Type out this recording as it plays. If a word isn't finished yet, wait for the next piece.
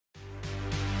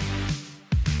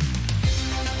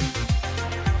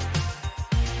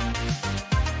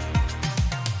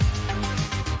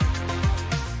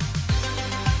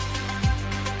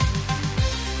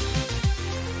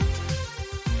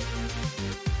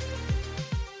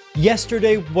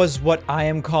Yesterday was what I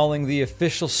am calling the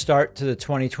official start to the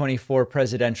 2024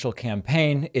 presidential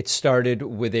campaign. It started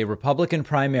with a Republican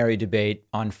primary debate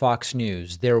on Fox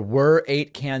News. There were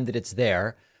 8 candidates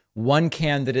there. One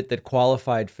candidate that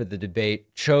qualified for the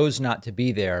debate chose not to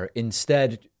be there,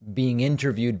 instead being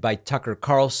interviewed by Tucker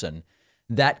Carlson.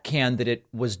 That candidate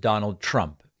was Donald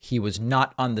Trump. He was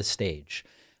not on the stage.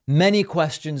 Many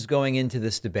questions going into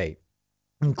this debate,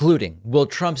 including, will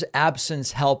Trump's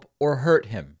absence help or hurt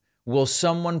him? Will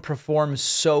someone perform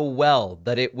so well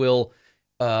that it will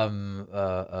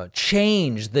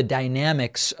change the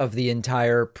dynamics of the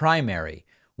entire primary?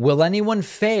 Will anyone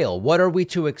fail? What are we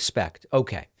to expect?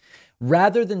 Okay.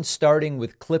 Rather than starting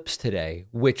with clips today,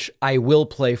 which I will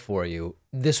play for you,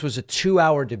 this was a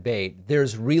 2-hour debate.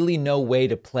 There's really no way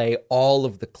to play all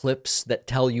of the clips that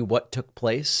tell you what took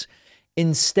place.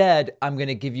 Instead, I'm going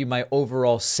to give you my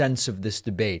overall sense of this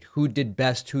debate. Who did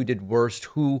best? Who did worst?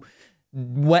 Who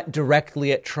went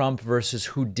directly at Trump versus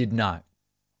who did not?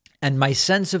 And my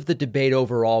sense of the debate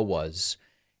overall was,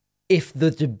 if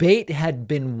the debate had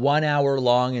been 1 hour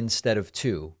long instead of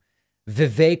 2,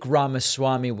 Vivek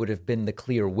Ramaswamy would have been the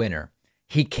clear winner.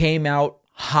 He came out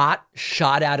hot,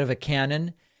 shot out of a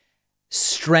cannon,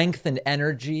 strength and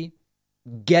energy,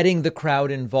 getting the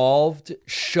crowd involved,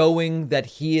 showing that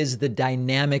he is the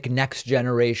dynamic next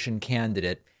generation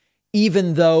candidate,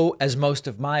 even though, as most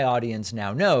of my audience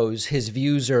now knows, his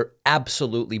views are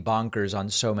absolutely bonkers on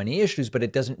so many issues, but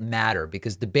it doesn't matter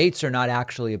because debates are not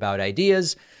actually about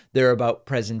ideas. They're about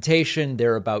presentation,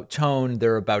 they're about tone,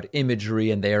 they're about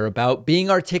imagery, and they're about being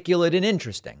articulate and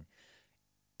interesting.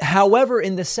 However,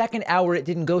 in the second hour, it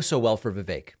didn't go so well for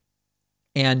Vivek.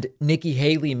 And Nikki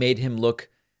Haley made him look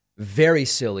very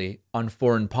silly on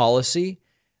foreign policy.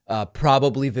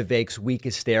 Probably Vivek's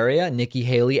weakest area. Nikki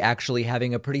Haley actually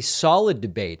having a pretty solid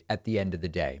debate at the end of the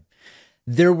day.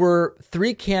 There were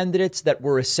 3 candidates that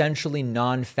were essentially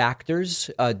non-factors.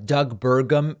 Doug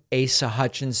Burgum, Asa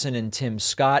Hutchinson, and Tim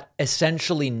Scott,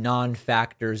 essentially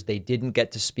non-factors. They didn't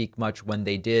get to speak much when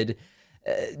they did.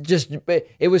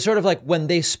 It was sort of like when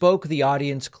they spoke, the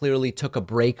audience clearly took a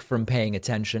break from paying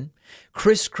attention.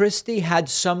 Chris Christie had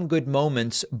some good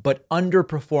moments, but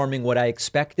underperforming what I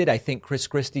expected. I think Chris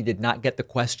Christie did not get the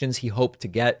questions he hoped to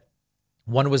get.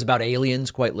 One was about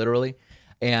aliens, quite literally.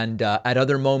 And at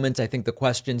other moments, I think the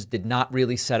questions did not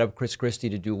really set up Chris Christie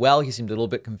to do well. He seemed a little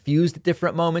bit confused at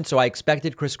different moments. So I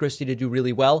expected Chris Christie to do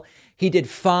really well. He did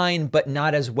fine, but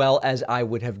not as well as I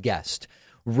would have guessed.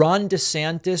 Ron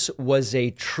DeSantis was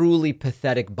a truly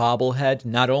pathetic bobblehead,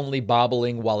 not only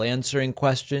bobbling while answering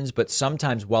questions, but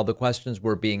sometimes while the questions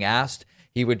were being asked,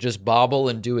 he would just bobble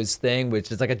and do his thing,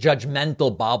 which is like a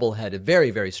judgmental bobblehead. Very,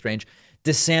 very strange.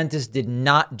 DeSantis did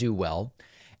not do well.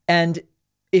 And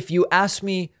if you ask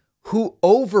me who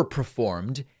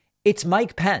overperformed, it's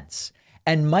Mike Pence.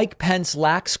 And Mike Pence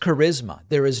lacks charisma.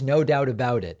 There is no doubt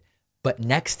about it. But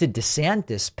next to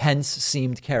DeSantis, Pence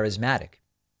seemed charismatic.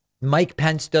 Mike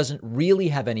Pence doesn't really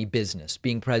have any business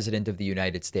being president of the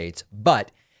United States,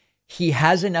 but he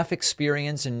has enough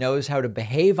experience and knows how to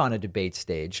behave on a debate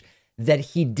stage that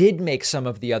he did make some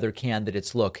of the other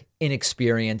candidates look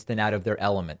inexperienced and out of their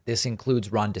element. This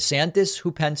includes Ron DeSantis,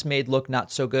 who Pence made look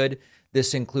not so good.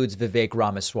 This includes Vivek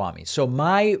Ramaswamy. So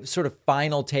my sort of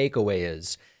final takeaway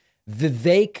is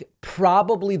Vivek,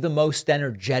 probably the most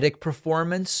energetic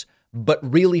performance, but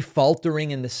really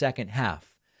faltering in the second half.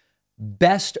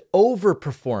 Best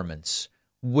overperformance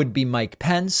would be Mike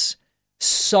Pence.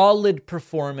 Solid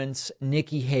performance,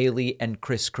 Nikki Haley and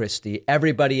Chris Christie.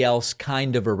 Everybody else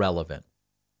kind of irrelevant.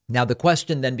 Now, the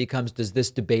question then becomes, does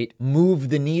this debate move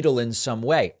the needle in some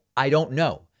way? I don't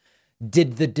know.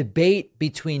 Did the debate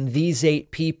between these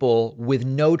 8 people with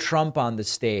no Trump on the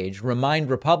stage remind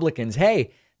Republicans,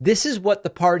 hey, this is what the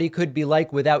party could be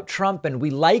like without Trump, and we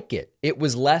like it? It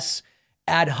was less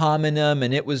ad hominem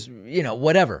and it was,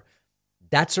 whatever.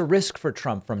 That's a risk for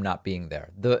Trump from not being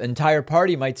there. The entire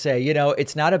party might say,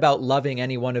 it's not about loving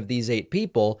any one of these 8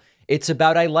 people. It's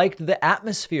about I liked the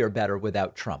atmosphere better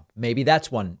without Trump. Maybe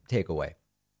that's one takeaway.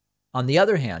 On the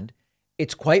other hand,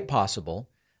 it's quite possible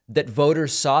that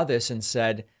voters saw this and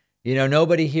said,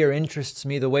 nobody here interests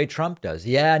me the way Trump does.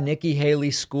 Yeah, Nikki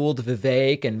Haley schooled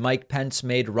Vivek and Mike Pence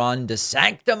made Ron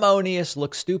DeSanctimonious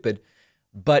look stupid,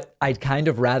 but I'd kind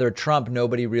of rather Trump.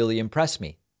 Nobody really impressed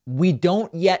me. We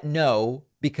don't yet know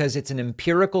because it's an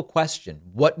empirical question.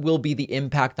 What will be the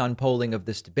impact on polling of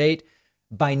this debate?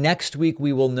 By next week,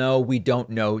 we will know. We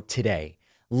don't know today.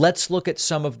 Let's look at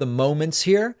some of the moments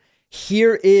here.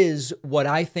 Here is what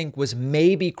I think was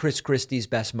maybe Chris Christie's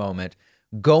best moment,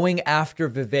 going after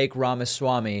Vivek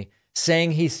Ramaswamy,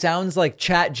 saying he sounds like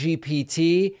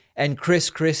ChatGPT and Chris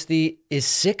Christie is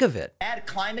sick of it. Add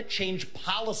climate change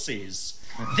policies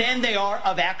than they are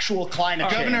of actual climate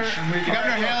change. Governor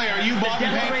Haley, are you bought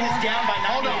and paid for? Is down by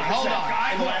 98% Hold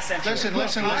on. in the last century.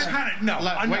 Listen. I've had enough.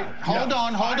 Hold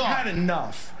on. I've had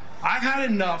enough. I've had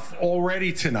enough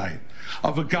already tonight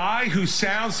of a guy who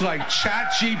sounds like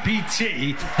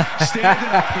ChatGPT standing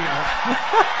up here.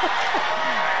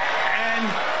 And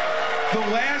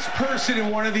the last person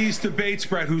in one of these debates,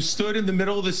 Brett, who stood in the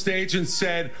middle of the stage and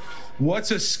said,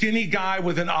 "What's a skinny guy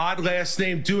with an odd last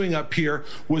name doing up here?"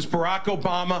 was Barack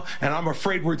Obama, and I'm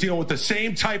afraid we're dealing with the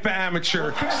same type of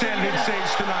amateur standing on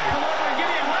stage tonight. Come over and give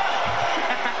me a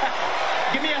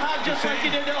hug. Give me a hug just like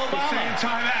you did to Obama. The same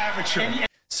type of amateur.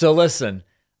 So listen,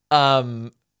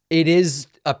 it is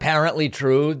apparently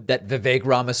true that Vivek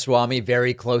Ramaswamy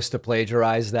very close to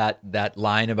plagiarized that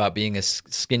line about being a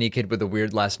skinny kid with a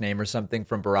weird last name or something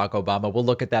from Barack Obama. We'll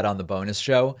look at that on the bonus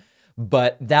show.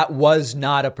 But that was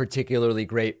not a particularly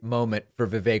great moment for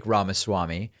Vivek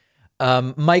Ramaswamy.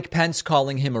 Mike Pence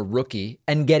calling him a rookie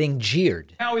and getting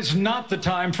jeered. Now is not the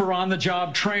time for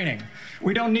on-the-job training.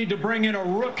 We don't need to bring in a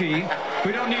rookie.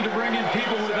 We don't need to bring in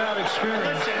people without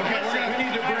experience. We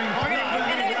need to bring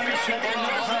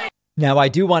Now, I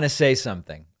do want to say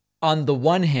something. On the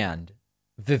one hand,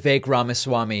 Vivek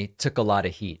Ramaswamy took a lot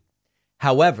of heat.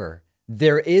 However,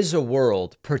 there is a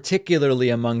world, particularly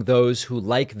among those who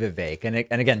like Vivek,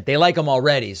 and again, they like him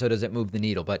already, so does it move the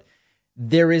needle? But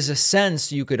there is a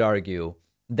sense, you could argue,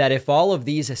 that if all of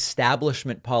these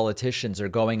establishment politicians are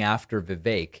going after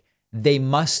Vivek, they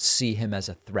must see him as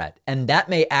a threat. And that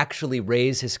may actually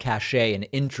raise his cachet and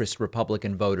interest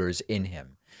Republican voters in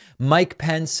him. Mike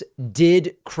Pence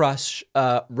did crush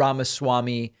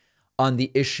Ramaswamy on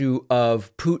the issue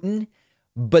of Putin,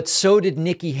 but so did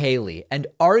Nikki Haley. And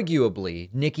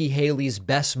arguably, Nikki Haley's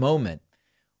best moment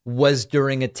was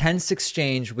during a tense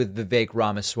exchange with Vivek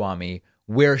Ramaswamy,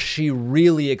 where she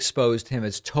really exposed him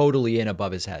as totally in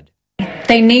above his head.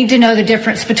 They need to know the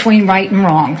difference between right and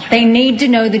wrong. They need to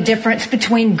know the difference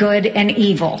between good and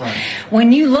evil. Right.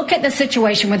 When you look at the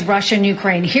situation with Russia and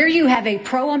Ukraine, here you have a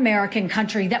pro-American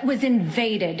country that was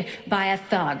invaded by a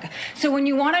thug. So when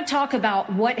you want to talk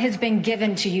about what has been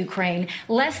given to Ukraine,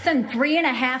 less than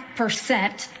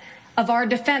 3.5% of our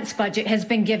defense budget has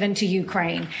been given to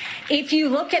Ukraine. If you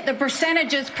look at the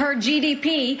percentages per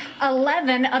GDP,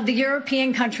 11 of the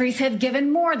European countries have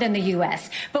given more than the U.S.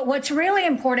 But what's really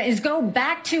important is go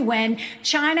back to when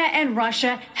China and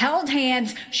Russia held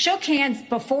hands, shook hands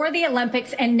before the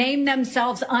Olympics, and named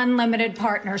themselves unlimited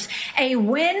partners. A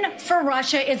win for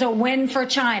Russia is a win for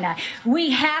China.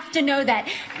 We have to know that.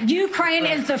 Ukraine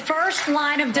is the first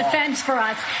line of defense for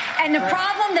us. And the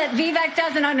problem that Vivek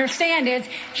doesn't understand is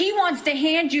he wants to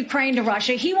hand Ukraine to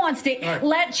Russia. He wants to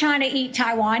let China eat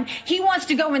Taiwan. He wants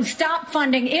to go and stop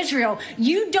funding Israel.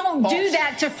 You don't do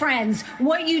that to friends.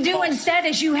 What you do instead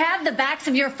is you have the backs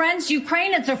of your friends.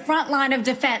 Ukraine is the front line of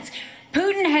defense.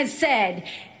 Putin has said,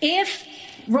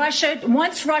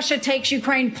 once Russia takes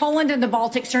Ukraine, Poland and the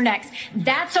Baltics are next.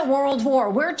 That's a world war.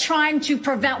 We're trying to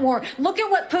prevent war. Look at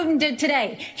what Putin did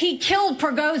today. He killed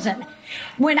Prigozhin.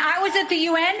 When I was at the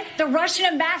UN, the Russian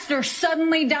ambassador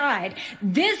suddenly died.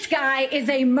 This guy is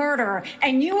a murderer,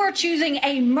 and you are choosing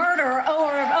a murderer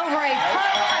over a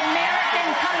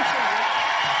pro-American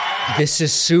country. This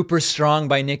is super strong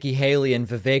by Nikki Haley, and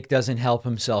Vivek doesn't help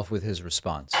himself with his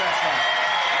response.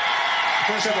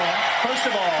 First of all,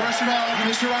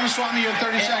 Mr. Ramaswamy, you have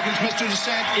 30 seconds. Mr.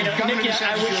 DeSantis, Nikki,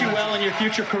 I wish you well in your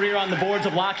future career on the boards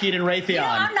of Lockheed and Raytheon.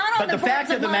 I'm not on but the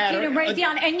fact of the matter,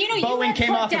 Boeing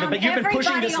came off of it, but you've been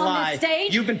pushing this lie.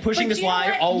 You've been pushing this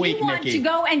lie all week, Nikki. You want to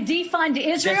go and defund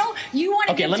Israel? You want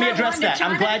to okay, let me address that.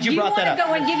 I'm glad you brought that up.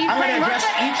 I'm going to address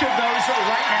each of those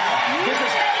right now. This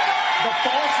is the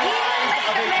false lies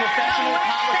of a professional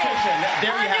politician.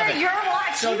 There you have it.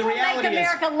 So the reality is,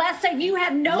 America less safe. You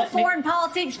have no foreign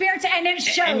policy experience, and it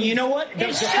shows. And you know what? The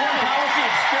foreign policy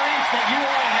experience that you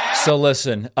all have. So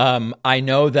listen, I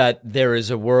know that there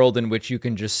is a world in which you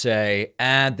can just say,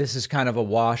 this is kind of a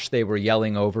wash. They were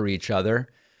yelling over each other.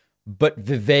 But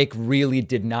Vivek really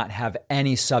did not have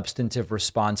any substantive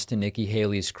response to Nikki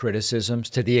Haley's criticisms,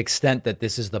 to the extent that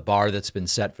this is the bar that's been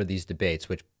set for these debates,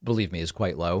 which, believe me, is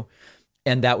quite low.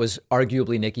 And that was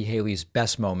arguably Nikki Haley's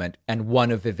best moment and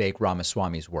one of Vivek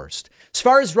Ramaswamy's worst. As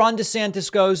far as Ron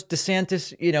DeSantis goes,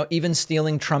 DeSantis, even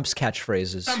stealing Trump's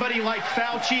catchphrases. Somebody like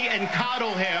Fauci and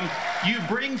coddle him. You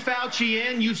bring Fauci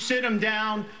in, you sit him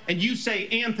down, and you say,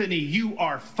 Anthony, you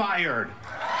are fired.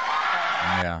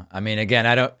 Yeah, I mean,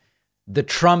 again, the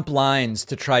Trump lines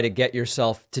to try to get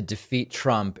yourself to defeat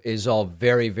Trump is all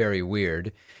very, very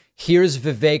weird. Here's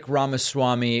Vivek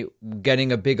Ramaswamy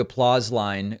getting a big applause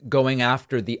line, going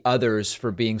after the others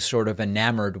for being sort of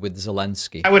enamored with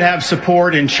Zelensky. I would have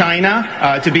support in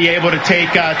China to be able to take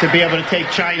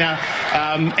China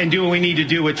and do what we need to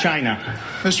do with China.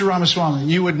 Mr. Ramaswamy,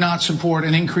 you would not support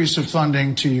an increase of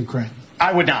funding to Ukraine?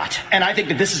 I would not. And I think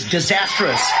that this is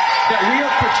disastrous, that we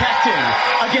are protecting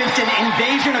against an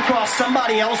invasion across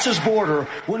somebody else's border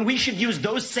when we should use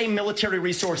those same military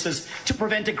resources to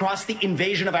prevent across the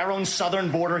invasion of our own southern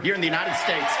border here in the United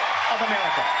States of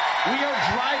America. We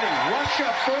are driving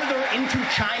Russia further into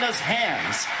China's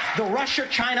hands. The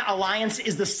Russia-China alliance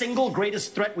is the single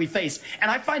greatest threat we face. And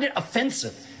I find it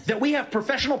offensive that we have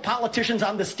professional politicians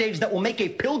on the stage that will make a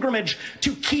pilgrimage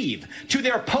to Kyiv, to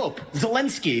their Pope,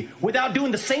 Zelensky, without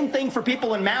doing the same thing for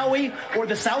people in Maui or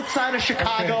the south side of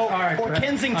Chicago or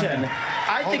Kensington.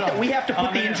 I think that we have to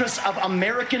put the interests of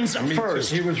Americans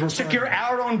first, secure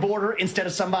our own border instead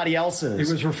of somebody else's.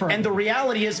 And the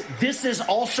reality is, this is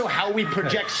also how we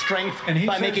project strength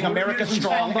by making America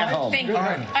strong at home. Thank you.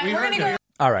 We're going to go.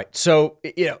 All right. So,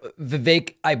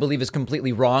 Vivek, I believe, is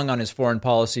completely wrong on his foreign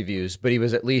policy views, but he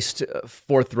was at least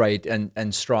forthright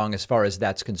and strong as far as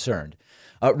that's concerned.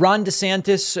 Ron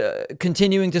DeSantis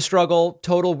continuing to struggle,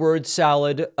 total word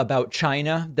salad about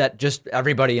China that just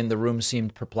everybody in the room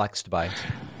seemed perplexed by.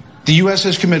 The U.S.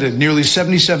 has committed nearly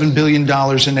 $77 billion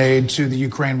in aid to the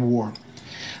Ukraine war.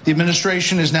 The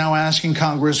administration is now asking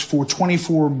Congress for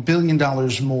 $24 billion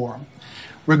more.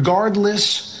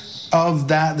 Regardless of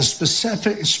that, the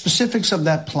specifics of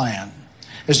that plan,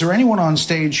 is there anyone on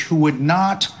stage who would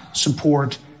not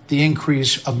support the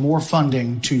increase of more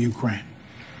funding to Ukraine?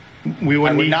 We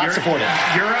would not support it.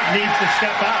 Europe needs to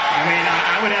step up. I mean,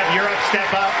 I would have Europe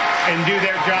step up and do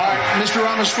their job. Mr.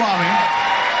 Ramaswamy,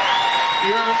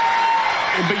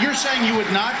 but you're saying you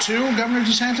would not too, Governor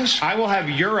DeSantis? I will have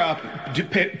Europe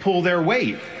pull their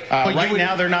weight. Right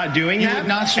now, they're not doing that. Would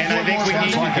not support, and I think we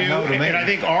need to do. And I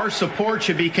think our support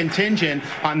should be contingent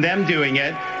on them doing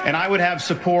it. And I would have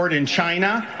support in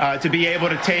China to be able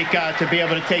to take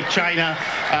China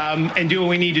and do what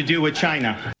we need to do with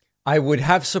China. I would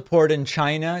have support in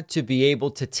China to be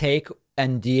able to take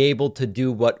and be able to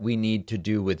do what we need to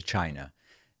do with China.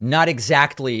 Not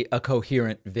exactly a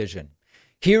coherent vision.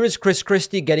 Here is Chris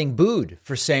Christie getting booed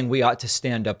for saying we ought to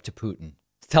stand up to Putin.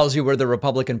 Tells you where the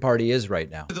Republican Party is right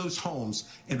now. Those homes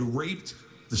and raped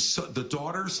the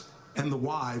daughters and the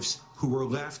wives who were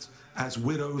left as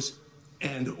widows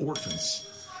and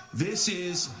orphans. This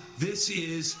is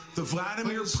the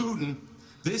Vladimir Putin.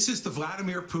 This is the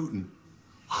Vladimir Putin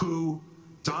who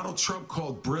Donald Trump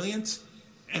called brilliant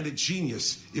and a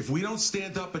genius. If we don't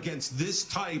stand up against this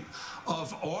type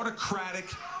of autocratic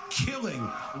killing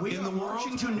in the world,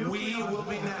 we will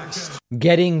be next.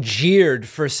 Getting jeered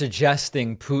for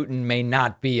suggesting Putin may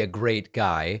not be a great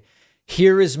guy.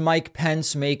 Here is Mike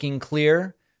Pence making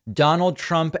clear, Donald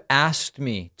Trump asked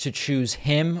me to choose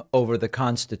him over the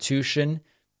Constitution,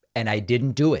 and I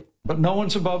didn't do it. But no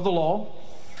one's above the law,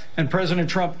 and President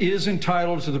Trump is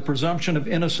entitled to the presumption of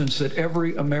innocence that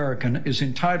every American is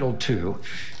entitled to,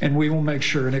 and we will make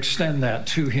sure and extend that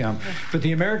to him. But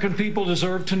the American people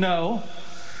deserve to know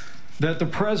that the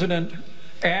president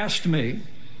asked me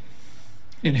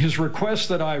in his request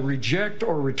that I reject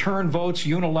or return votes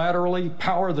unilaterally,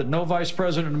 power that no vice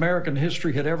president in American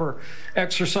history had ever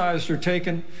exercised or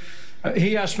taken.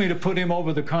 He asked me to put him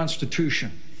over the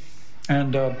Constitution.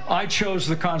 And I chose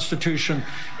the Constitution,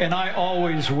 and I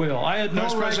always will. I had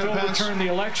no right to overturn the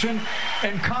election,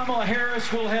 and Kamala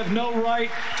Harris will have no right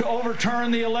to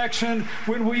overturn the election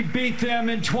when we beat them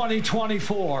in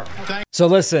 2024. So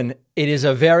listen, it is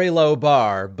a very low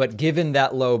bar, but given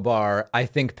that low bar, I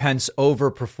think Pence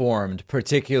overperformed,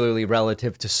 particularly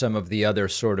relative to some of the other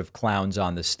sort of clowns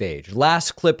on the stage.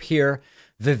 Last clip here,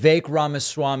 Vivek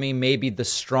Ramaswamy, maybe the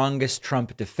strongest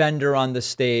Trump defender on the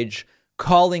stage,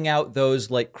 calling out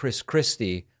those like Chris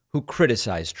Christie who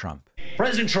criticize Trump.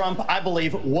 President Trump, I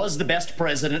believe, was the best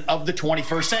president of the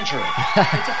 21st century. It's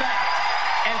a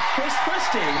fact. And Chris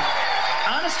Christie,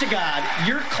 honest to God,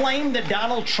 your claim that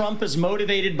Donald Trump is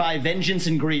motivated by vengeance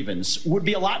and grievance would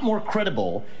be a lot more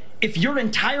credible if your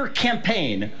entire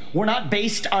campaign were not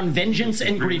based on vengeance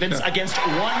and grievance against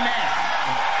one man.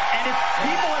 And if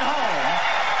people at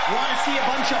home want to see a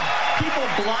bunch of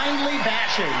people blindly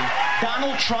bashing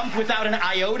Donald Trump without an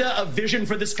iota of vision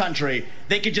for this country,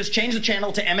 they could just change the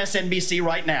channel to MSNBC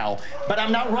right now. But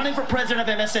I'm not running for president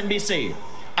of MSNBC.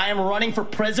 I am running for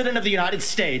president of the United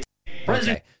States.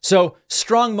 Okay. So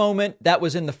strong moment. That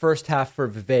was in the first half for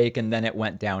Vivek, and then it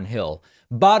went downhill.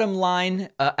 Bottom line,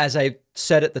 as I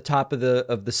said at the top of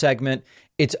the segment,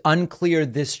 it's unclear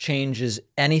this changes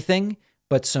anything.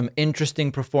 but some interesting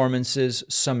performances,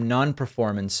 some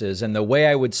non-performances. And the way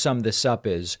I would sum this up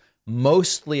is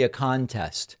mostly a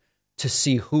contest to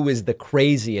see who is the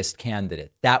craziest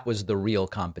candidate. That was the real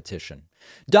competition.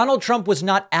 Donald Trump was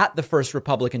not at the first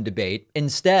Republican debate.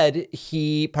 Instead,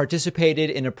 he participated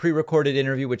in a pre-recorded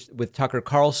interview with Tucker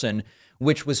Carlson,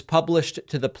 which was published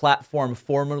to the platform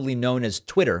formerly known as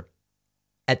Twitter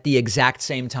at the exact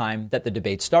same time that the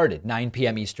debate started, 9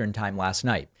 p.m. Eastern time last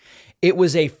night. It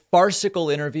was a farcical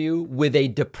interview with a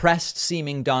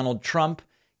depressed-seeming Donald Trump,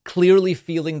 clearly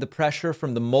feeling the pressure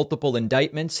from the multiple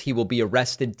indictments. He will be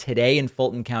arrested today in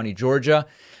Fulton County, Georgia.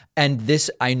 And this,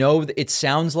 I know it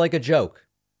sounds like a joke.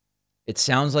 It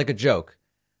sounds like a joke.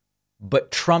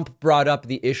 But Trump brought up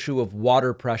the issue of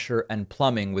water pressure and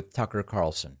plumbing with Tucker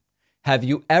Carlson. Have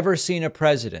you ever seen a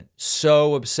president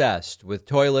so obsessed with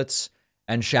toilets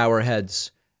and shower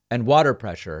heads and water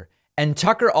pressure? And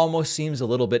Tucker almost seems a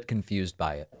little bit confused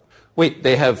by it. Wait,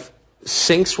 they have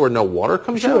sinks where no water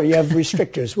comes out? Sure, you have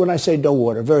restrictors. When I say no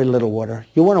water, very little water.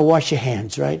 You want to wash your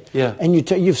hands, right? Yeah. And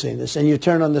you've seen this, and you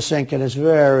turn on the sink and it's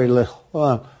very little.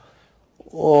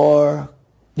 Or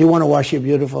you want to wash your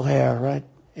beautiful hair, right?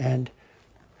 And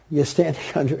you're standing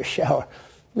under a shower.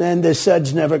 And the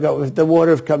suds never go. The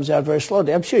water comes out very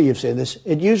slowly. I'm sure you've seen this.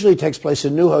 It usually takes place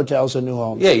in new hotels and new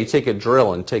homes. Yeah, you take a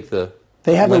drill and take the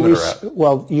they have limiter out.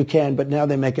 Well, you can, but now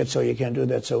they make it so you can't do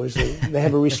that so easily. They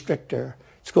have a restrictor.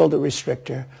 It's called a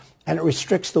restrictor, and it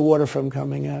restricts the water from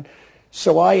coming out.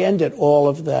 So I ended all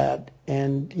of that,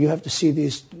 and you have to see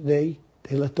these, they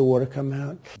let the water come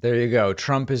out. There you go.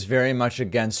 Trump is very much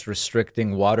against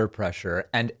restricting water pressure,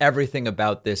 and everything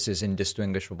about this is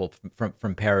indistinguishable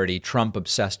from parody. Trump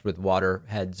obsessed with water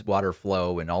heads, water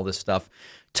flow, and all this stuff.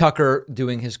 Tucker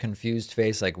doing his confused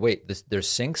face like, wait, there's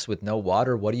sinks with no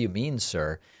water? What do you mean,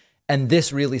 sir? And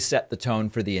this really set the tone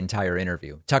for the entire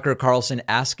interview. Tucker Carlson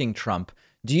asking Trump,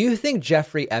 do you think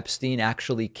Jeffrey Epstein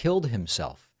actually killed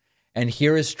himself? And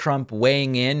here is Trump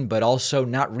weighing in, but also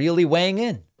not really weighing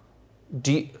in.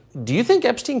 Do you think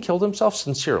Epstein killed himself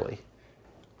sincerely?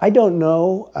 I don't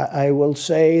know. I will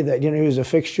say that, he was a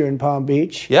fixture in Palm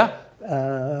Beach. Yeah.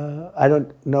 I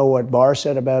don't know what Barr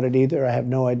said about it either. I have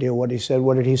no idea what he said.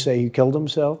 What did he say? He killed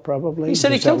himself, probably? He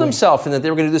said he killed himself and that they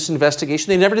were going to do this investigation.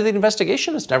 They never did the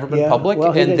investigation. It's never been public.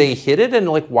 Well, and they hid it. And,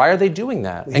 why are they doing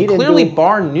that? And clearly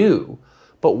Barr knew.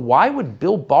 But why would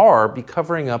Bill Barr be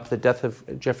covering up the death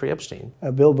of Jeffrey Epstein?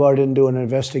 Bill Barr didn't do an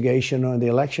investigation on the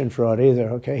election fraud either,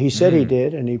 okay? He said he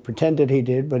did, and he pretended he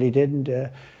did, but he didn't.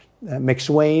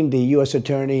 McSwain, the U.S.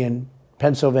 attorney in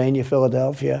Pennsylvania,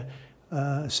 Philadelphia,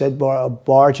 said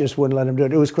Barr just wouldn't let him do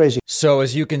it. It was crazy. So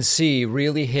as you can see,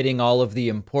 really hitting all of the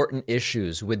important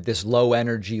issues with this low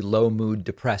energy, low mood,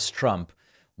 depressed Trump,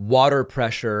 water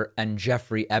pressure, and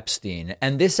Jeffrey Epstein.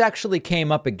 And this actually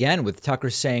came up again with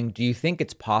Tucker saying, do you think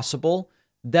it's possible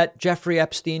that Jeffrey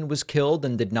Epstein was killed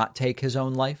and did not take his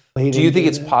own life? Do you think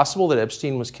it's possible that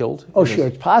Epstein was killed? Oh, sure,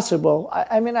 it's possible.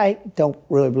 I mean, I don't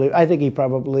really believe. I think he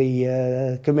probably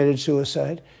committed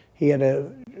suicide. He had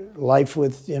a life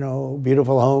with,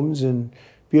 beautiful homes and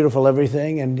beautiful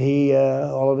everything, and he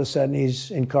all of a sudden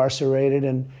he's incarcerated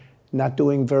and not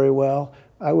doing very well.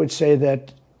 I would say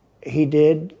that he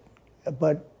did,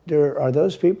 but there are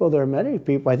those people. There are many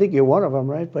people. I think you're one of them,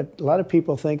 right? But a lot of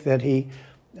people think that he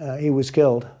was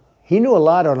killed. He knew a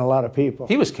lot on a lot of people.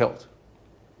 He was killed.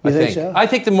 You think so? I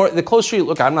think the closer you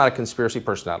look, I'm not a conspiracy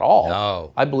person at all.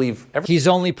 No. I believe everything. He's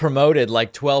only promoted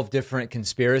 12 different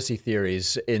conspiracy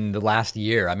theories in the last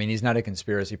year. I mean, he's not a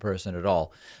conspiracy person at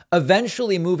all.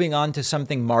 Eventually moving on to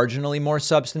something marginally more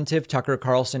substantive, Tucker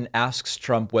Carlson asks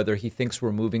Trump whether he thinks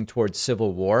we're moving towards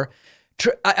civil war.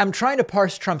 I'm trying to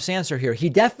parse Trump's answer here. He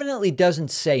definitely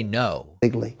doesn't say no.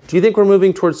 Legally. Do you think we're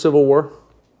moving towards civil war?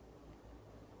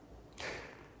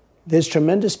 There's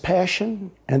tremendous passion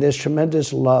and there's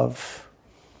tremendous love.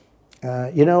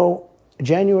 January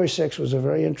 6th was a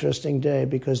very interesting day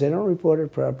because they don't report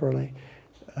it properly.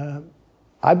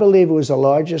 I believe it was the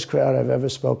largest crowd I've ever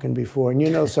spoken before.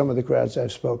 And some of the crowds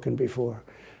I've spoken before.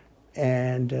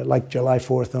 And like July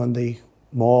 4th on the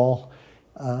mall,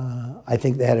 I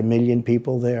think they had 1 million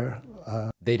people there.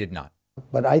 They did not.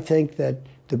 But I think that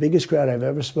the biggest crowd I've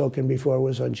ever spoken before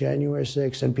was on January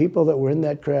 6th. And people that were in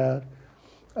that crowd,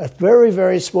 a very,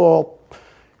 very small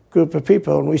group of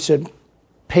people, and we said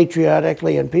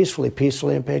patriotically and peacefully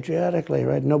and patriotically,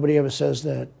 right? Nobody ever says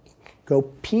that. Go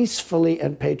peacefully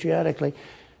and patriotically.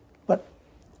 But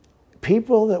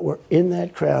people that were in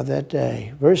that crowd that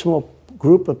day, very small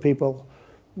group of people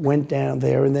went down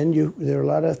there, and then there are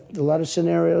a lot of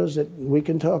scenarios that we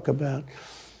can talk about.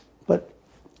 But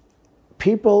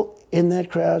people in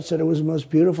that crowd said it was the most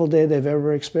beautiful day they've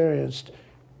ever experienced.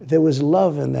 There was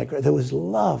love in that crowd. There was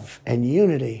love and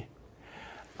unity.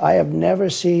 I have never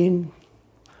seen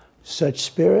such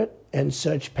spirit and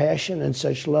such passion and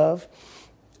such love.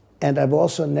 And I've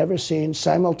also never seen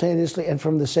simultaneously and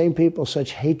from the same people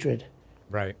such hatred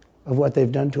of what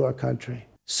they've done to our country.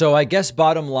 So I guess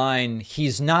bottom line,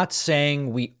 he's not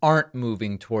saying we aren't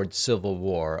moving towards civil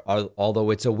war, although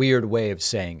it's a weird way of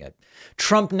saying it.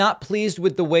 Trump not pleased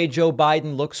with the way Joe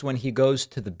Biden looks when he goes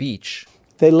to the beach.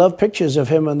 They love pictures of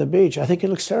him on the beach. I think he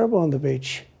looks terrible on the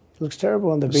beach. He looks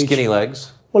terrible on the beach. Skinny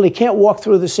legs. Well, he can't walk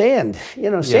through the sand.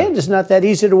 Sand is not that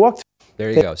easy to walk through.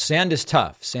 There you go. Sand is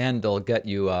tough. Sand will get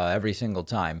you every single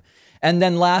time. And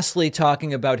then lastly,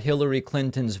 talking about Hillary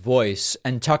Clinton's voice,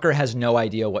 and Tucker has no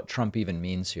idea what Trump even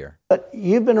means here. But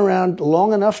you've been around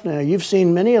long enough now. You've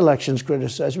seen many elections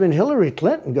criticized. I mean, Hillary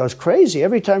Clinton goes crazy.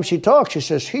 Every time she talks, she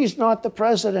says, he's not the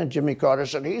president. Jimmy Carter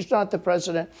said, he's not the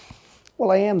president.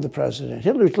 Well, I am the president.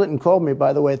 Hillary Clinton called me,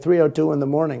 by the way, at 3:02 in the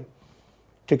morning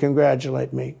to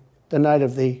congratulate me the night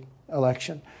of the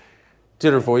election.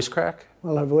 Did her voice crack?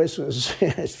 Well, her voice was,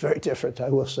 it's very different, I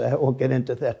will say. I won't get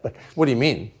into that. But what do you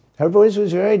mean? Her voice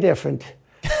was very different.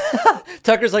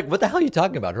 Tucker's like, what the hell are you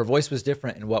talking about? Her voice was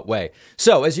different in what way?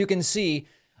 So as you can see,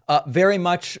 very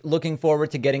much looking forward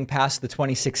to getting past the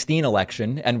 2016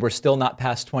 election. And we're still not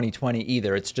past 2020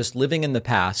 either. It's just living in the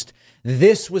past.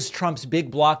 This was Trump's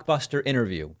big blockbuster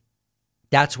interview.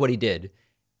 That's what he did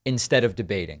instead of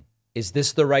debating. Is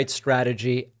this the right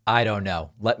strategy? I don't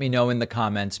know. Let me know in the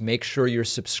comments. Make sure you're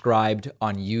subscribed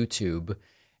on YouTube,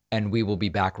 and we will be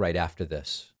back right after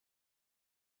this.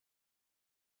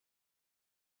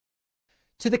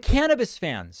 To the cannabis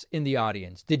fans in the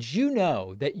audience, did you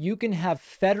know that you can have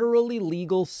federally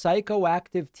legal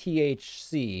psychoactive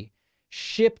THC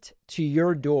shipped to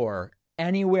your door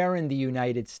anywhere in the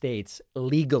United States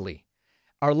legally?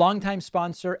 Our longtime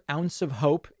sponsor, Ounce of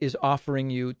Hope, is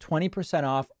offering you 20%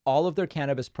 off all of their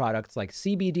cannabis products like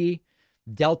CBD,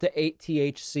 Delta 8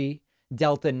 THC,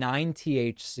 Delta 9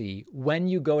 THC when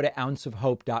you go to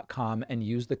ounceofhope.com and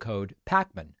use the code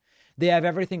PACMAN. They have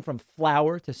everything from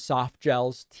flour to soft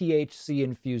gels,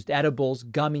 THC-infused edibles,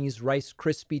 gummies, Rice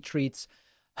Krispie treats,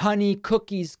 honey,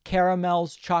 cookies,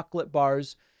 caramels, chocolate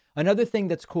bars. Another thing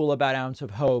that's cool about Ounce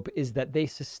of Hope is that they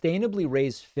sustainably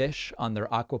raise fish on their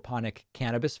aquaponic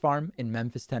cannabis farm in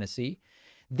Memphis, Tennessee.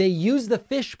 They use the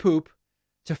fish poop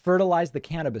to fertilize the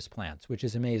cannabis plants, which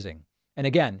is amazing. And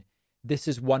again, this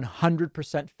is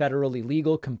 100% federally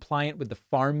legal, compliant with the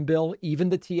Farm Bill, even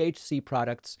the THC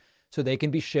products, so they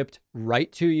can be shipped right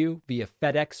to you via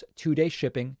FedEx 2-day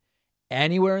shipping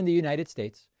anywhere in the United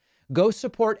States. Go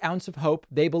support Ounce of Hope.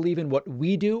 They believe in what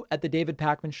we do at The David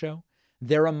Pakman Show.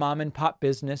 They're a mom and pop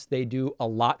business. They do a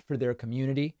lot for their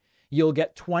community. You'll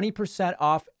get 20%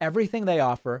 off everything they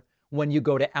offer when you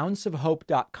go to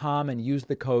ounceofhope.com and use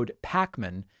the code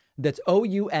PACMAN. That's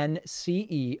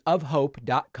OUNCE of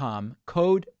hope.com,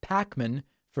 code PACMAN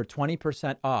for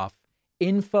 20% off.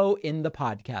 Info in the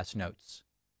podcast notes.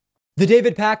 The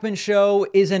David Pakman Show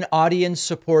is an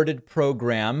audience-supported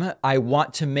program. I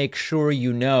want to make sure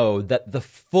you know that the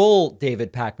full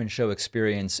David Pakman Show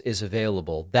experience is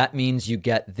available. That means you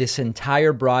get this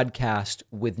entire broadcast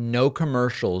with no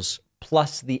commercials,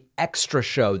 plus the extra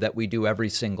show that we do every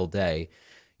single day.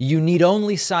 You need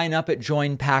only sign up at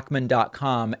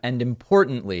joinpakman.com. And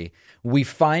importantly, we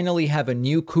finally have a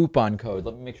new coupon code.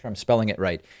 Let me make sure I'm spelling it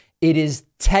right. It is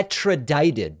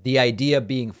tetradited, the idea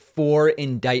being 4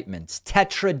 indictments.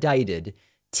 Tetradited,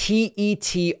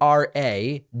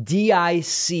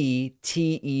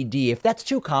 TETRADICTED. If that's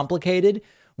too complicated,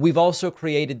 we've also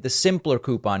created the simpler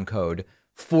coupon code,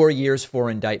 4 years,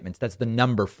 4 indictments. That's the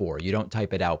number 4. You don't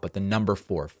type it out, but the number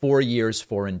 4. 4 years,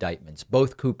 4 indictments.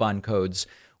 Both coupon codes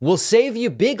will save you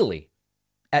bigly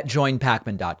at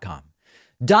joinpakman.com.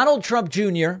 Donald Trump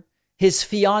Jr., his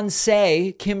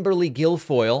fiancée, Kimberly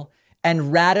Guilfoyle,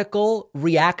 and radical,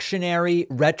 reactionary,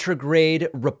 retrograde,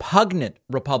 repugnant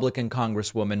Republican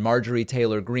Congresswoman Marjorie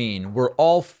Taylor Greene were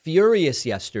all furious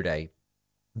yesterday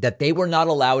that they were not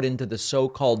allowed into the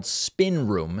so-called spin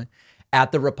room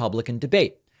at the Republican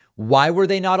debate. Why were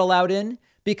they not allowed in?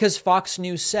 Because Fox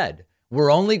News said,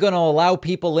 we're only going to allow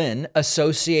people in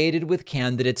associated with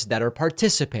candidates that are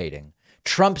participating.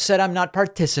 Trump said, I'm not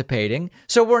participating,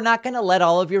 so we're not going to let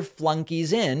all of your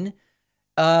flunkies in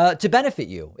to benefit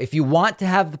you. If you want to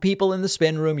have the people in the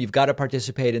spin room, you've got to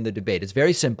participate in the debate. It's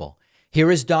very simple.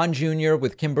 Here is Don Jr.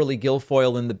 with Kimberly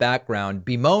Guilfoyle in the background,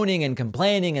 bemoaning and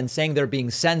complaining and saying they're being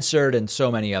censored and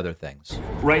so many other things.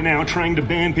 Right now, trying to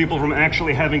ban people from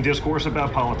actually having discourse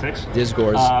about politics.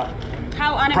 Discourse.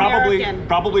 How un-American.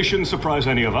 Probably shouldn't surprise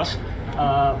any of us.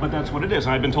 But that's what it is.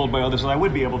 And I've been told by others that I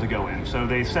would be able to go in. So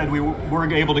they said we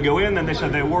were able to go in, then they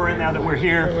said they weren't. Now that we're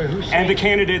here, and the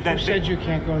candidate that said you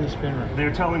can't go in the spin room.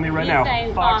 They're telling me right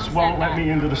now, Fox won't let me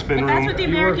into the spin room. That's what the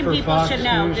American people should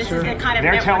know. News, this is the kind of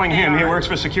they're telling him he are. works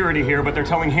for security here, but they're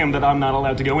telling him that I'm not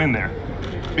allowed to go in there.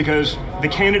 Because the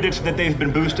candidates that they've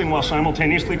been boosting while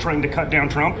simultaneously trying to cut down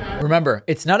Trump. Remember,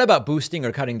 it's not about boosting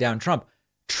or cutting down Trump.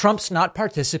 Trump's not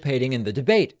participating in the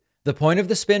debate. The point of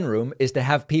the spin room is to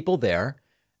have people there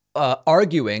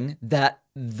arguing that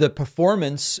the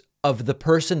performance of the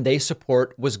person they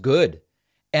support was good.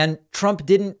 And Trump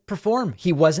didn't perform.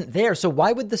 He wasn't there. So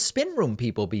why would the spin room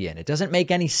people be in? It doesn't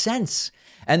make any sense.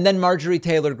 And then Marjorie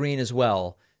Taylor Greene as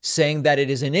well, saying that it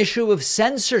is an issue of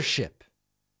censorship.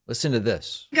 Listen to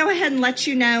this. Go ahead and let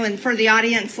you know, and for the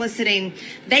audience listening,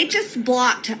 they just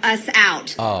blocked us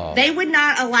out. Oh. They would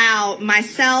not allow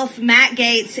myself, Matt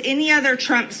Gaetz, any other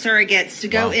Trump surrogates to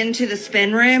go into the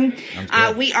spin room.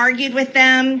 We argued with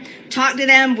them, talked to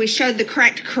them. We showed the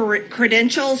correct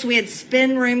credentials. We had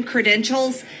spin room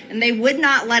credentials, and they would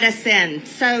not let us in.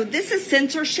 So this is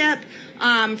censorship.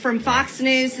 From Fox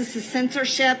News, this is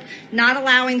censorship, not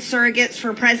allowing surrogates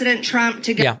for President Trump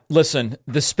to go. Yeah, listen,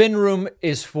 the spin room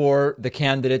is for the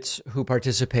candidates who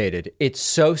participated. It's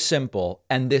so simple,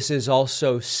 and this is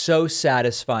also so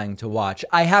satisfying to watch.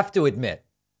 I have to admit,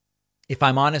 if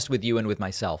I'm honest with you and with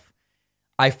myself,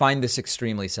 I find this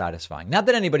extremely satisfying. Not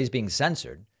that anybody's being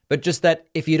censored, but just that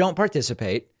if you don't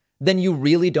participate, then you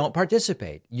really don't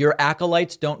participate. Your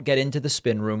acolytes don't get into the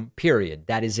spin room, period.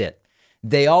 That is it.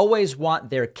 They always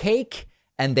want their cake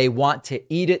and they want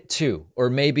to eat it too. Or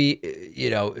maybe,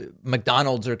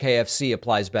 McDonald's or KFC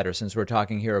applies better since we're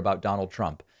talking here about Donald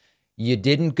Trump. You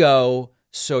didn't go,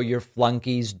 so your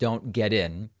flunkies don't get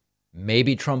in.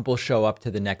 Maybe Trump will show up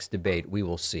to the next debate. We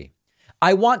will see.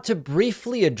 I want to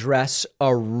briefly address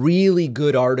a really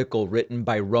good article written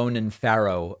by Ronan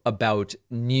Farrow about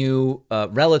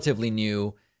relatively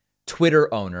new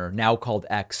Twitter owner, now called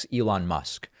X, Elon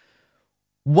Musk.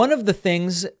 One of the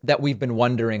things that we've been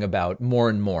wondering about more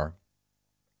and more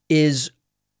is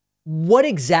what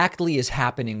exactly is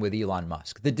happening with Elon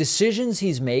Musk. The decisions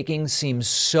he's making seem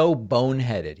so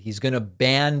boneheaded. He's going to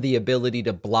ban the ability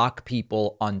to block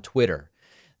people on Twitter.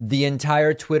 The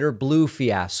entire Twitter Blue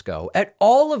fiasco.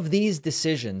 All of these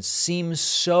decisions seem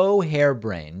so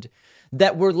harebrained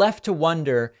that we're left to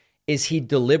wonder, is he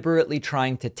deliberately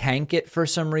trying to tank it for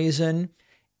some reason?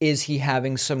 Is he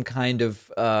having some kind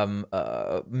of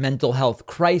mental health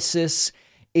crisis?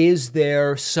 Is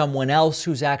there someone else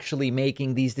who's actually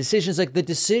making these decisions? Like the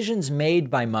decisions made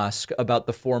by Musk about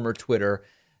the former Twitter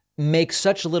make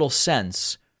such little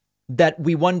sense that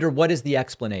we wonder, what is the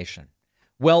explanation?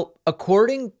 Well,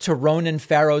 according to Ronan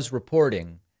Farrow's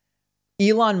reporting,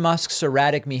 Elon Musk's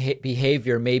erratic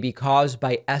behavior may be caused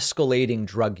by escalating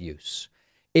drug use.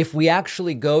 If we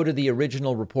actually go to the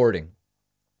original reporting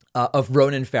of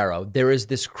Ronan Farrow, there is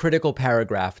this critical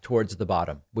paragraph towards the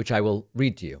bottom, which I will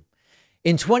read to you.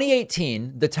 In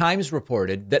 2018, The Times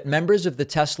reported that members of the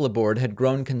Tesla board had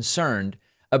grown concerned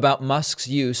about Musk's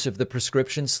use of the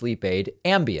prescription sleep aid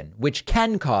Ambien, which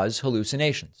can cause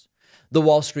hallucinations. The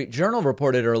Wall Street Journal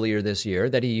reported earlier this year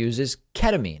that he uses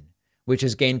ketamine, which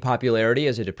has gained popularity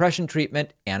as a depression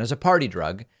treatment and as a party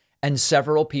drug, and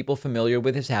several people familiar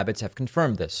with his habits have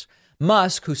confirmed this.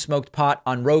 Musk, who smoked pot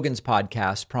on Rogan's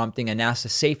podcast, prompting a NASA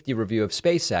safety review of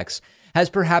SpaceX, has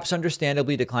perhaps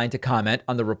understandably declined to comment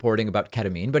on the reporting about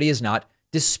ketamine, but he has not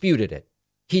disputed it.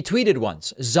 He tweeted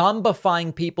once,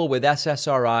 "Zombifying people with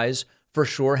SSRIs for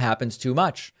sure happens too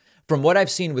much. From what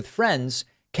I've seen with friends,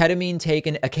 ketamine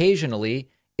taken occasionally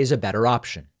is a better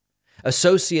option."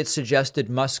 Associates suggested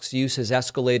Musk's use has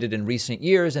escalated in recent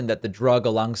years and that the drug,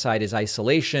 alongside his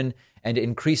isolation and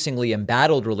increasingly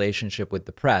embattled relationship with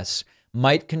the press,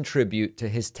 might contribute to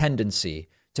his tendency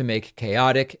to make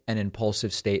chaotic and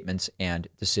impulsive statements and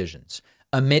decisions.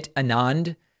 Amit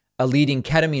Anand, a leading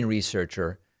ketamine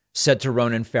researcher, said to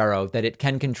Ronan Farrow that it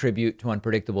can contribute to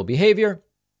unpredictable behavior.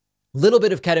 Little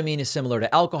bit of ketamine is similar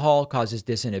to alcohol, causes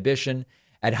disinhibition.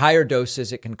 At higher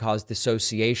doses, it can cause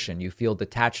dissociation. You feel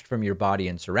detached from your body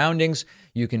and surroundings.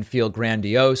 You can feel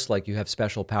grandiose, like you have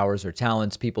special powers or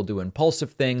talents. People do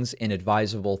impulsive things,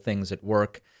 inadvisable things at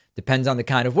work. Depends on the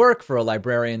kind of work. For a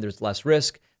librarian, there's less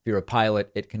risk. If you're a pilot,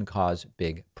 it can cause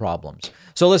big problems.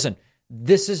 So listen,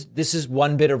 this is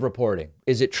one bit of reporting.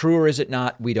 Is it true or is it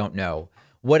not? We don't know.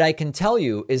 What I can tell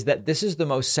you is that this is the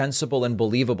most sensible and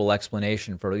believable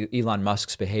explanation for Elon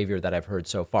Musk's behavior that I've heard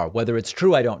so far. Whether it's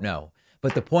true, I don't know.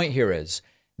 But the point here is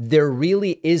there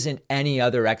really isn't any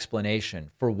other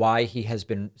explanation for why he has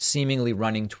been seemingly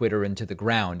running Twitter into the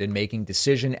ground and making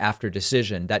decision after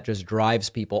decision that just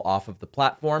drives people off of the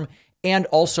platform and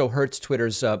also hurts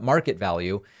Twitter's market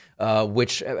value,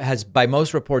 which has, by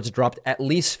most reports, dropped at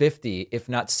least 50, if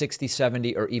not 60,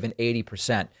 70, or even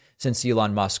 80% since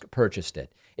Elon Musk purchased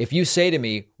it. If you say to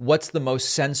me, what's the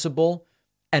most sensible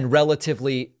and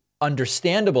relatively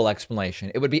understandable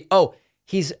explanation, it would be, oh,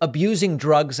 he's abusing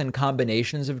drugs and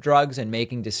combinations of drugs and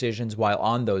making decisions while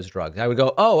on those drugs. I would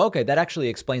go, oh, okay, that actually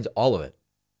explains all of it.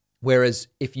 Whereas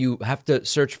if you have to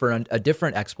search for a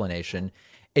different explanation,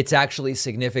 it's actually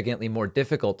significantly more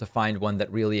difficult to find one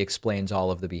that really explains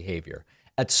all of the behavior.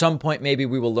 At some point, maybe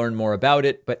we will learn more about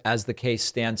it, but as the case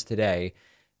stands today,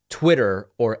 Twitter,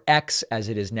 or X as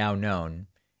it is now known,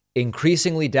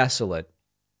 increasingly desolate,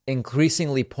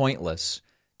 increasingly pointless,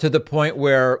 to the point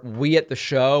where we at the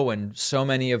show and so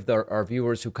many of our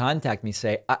viewers who contact me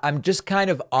say, I'm just kind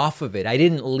of off of it. I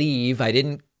didn't leave. I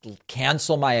didn't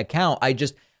cancel my account. I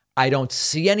don't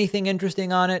see anything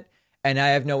interesting on it, and I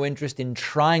have no interest in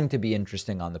trying to be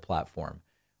interesting on the platform.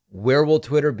 Where will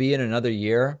Twitter be in another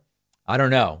year? I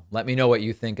don't know. Let me know what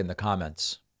you think in the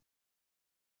comments.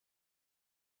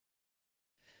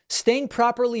 Staying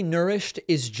properly nourished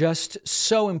is just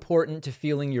so important to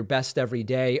feeling your best every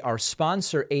day. Our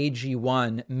sponsor,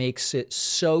 AG1, makes it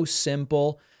so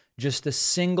simple. Just a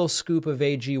single scoop of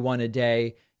AG1 a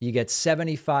day. You get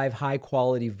 75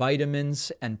 high-quality vitamins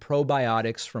and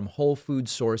probiotics from whole food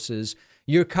sources.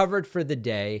 You're covered for the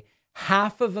day.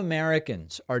 Half of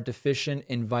Americans are deficient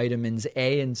in vitamins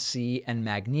A and C and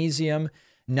magnesium.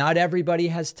 Not everybody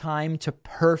has time to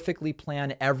perfectly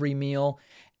plan every meal.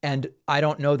 And I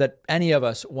don't know that any of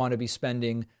us want to be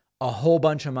spending a whole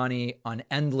bunch of money on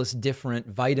endless different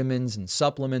vitamins and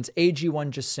supplements. AG1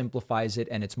 just simplifies it,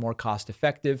 and it's more cost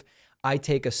effective. I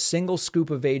take a single scoop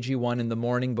of AG1 in the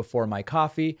morning before my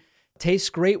coffee.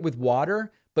 Tastes great with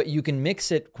water, but you can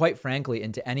mix it, quite frankly,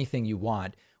 into anything you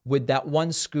want. With that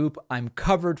one scoop, I'm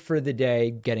covered for the day,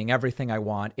 getting everything I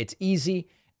want. It's easy,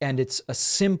 and it's a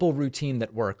simple routine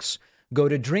that works. Go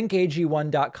to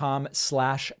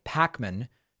drinkag1.com/Pacman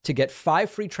to get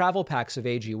 5 free travel packs of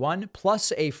AG1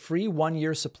 plus a free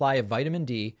 1-year supply of vitamin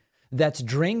D. That's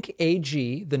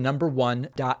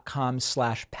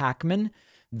drinkag1.com/Pacman.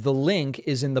 The link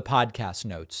is in the podcast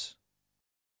notes.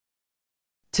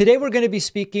 Today, we're going to be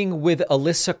speaking with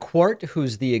Alyssa Quart,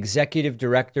 who's the executive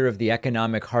director of the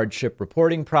Economic Hardship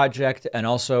Reporting Project and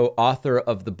also author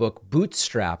of the book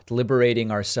Bootstrapped, Liberating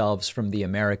Ourselves from the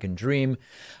American Dream.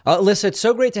 Alyssa, it's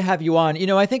so great to have you on. You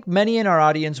know, I think many in our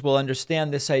audience will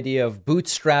understand this idea of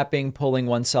bootstrapping, pulling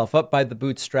oneself up by the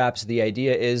bootstraps. The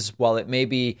idea is, while it may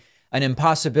be an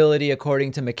impossibility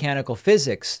according to mechanical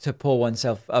physics to pull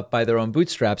oneself up by their own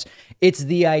bootstraps, it's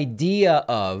the idea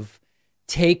of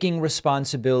taking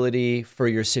responsibility for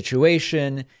your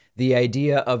situation, the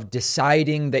idea of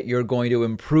deciding that you're going to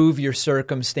improve your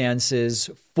circumstances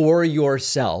for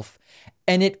yourself.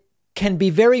 And it can be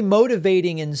very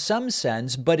motivating in some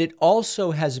sense, but it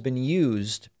also has been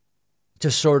used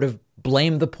to sort of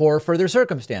blame the poor for their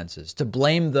circumstances, to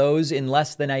blame those in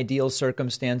less than ideal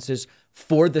circumstances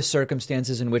for the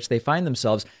circumstances in which they find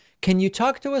themselves. Can you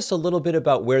talk to us a little bit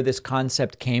about where this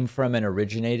concept came from and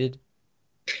originated?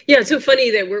 Yeah, it's so funny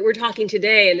that we're talking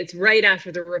today, and it's right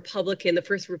after the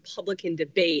first Republican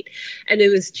debate, and it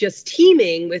was just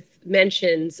teeming with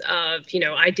mentions of,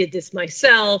 I did this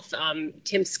myself,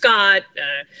 Tim Scott,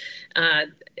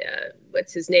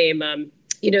 what's his name,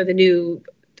 the new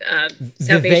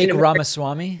Vivek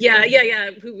Ramaswamy? Yeah,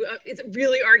 who is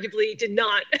really arguably did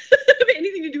not have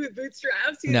anything to do with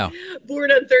bootstraps. He was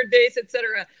born on third base,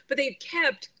 etc. But they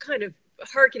kept kind of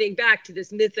hearkening back to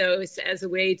this mythos as a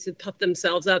way to puff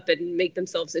themselves up and make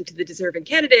themselves into the deserving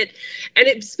candidate. And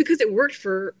it's because it worked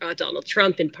for Donald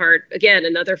Trump in part. Again,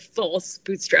 another false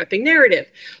bootstrapping narrative.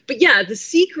 But yeah, the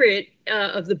secret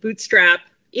of the bootstrap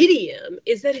idiom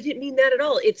is that it didn't mean that at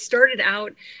all. It started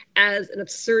out as an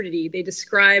absurdity. They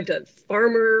described a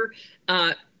farmer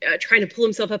trying to pull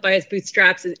himself up by his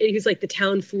bootstraps. He was like the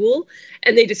town fool.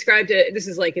 And they described it, this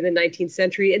is like in the 19th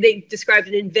century, and they described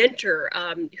an inventor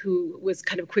who was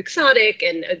kind of quixotic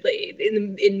and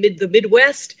in the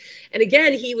Midwest. And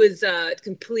again, he was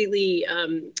completely,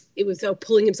 it was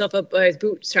pulling himself up by his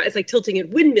bootstraps. It's like tilting at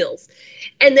windmills.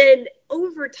 And then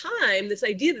over time, this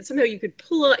idea that somehow you could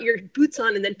pull out your boots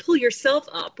on and then pull yourself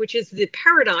up, which is the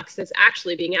paradox that's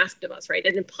actually being asked of us, right?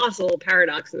 An impossible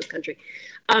paradox in this country.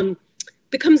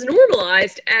 Becomes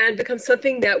normalized and becomes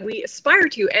something that we aspire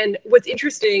to. And what's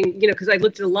interesting, because I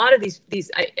looked at a lot of these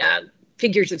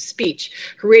figures of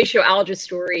speech. Horatio Alger's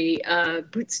story,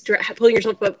 pulling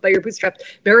yourself up by your bootstrap,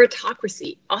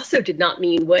 meritocracy also did not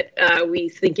mean what we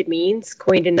think it means.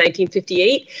 Coined in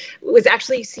 1958, it was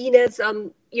actually seen as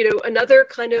another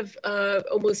kind of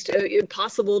almost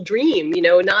impossible dream.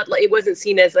 It wasn't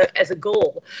seen as a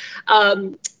goal,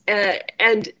 and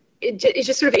it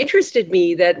just sort of interested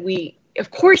me that we,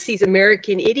 of course, these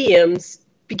American idioms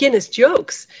begin as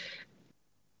jokes.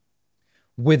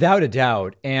 Without a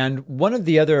doubt. And one of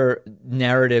the other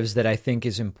narratives that I think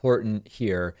is important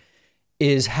here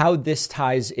is how this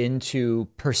ties into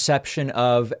perception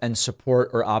of and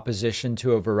support or opposition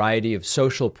to a variety of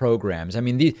social programs. I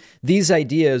mean, these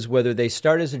ideas, whether they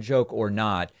start as a joke or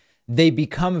not, they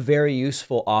become very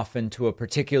useful often to a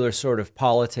particular sort of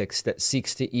politics that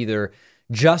seeks to either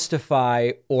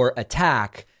justify or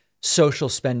attack social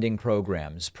spending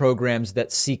programs that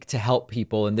seek to help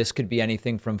people. And this could be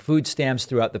anything from food stamps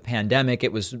throughout the pandemic.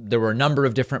 There were a number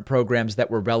of different programs that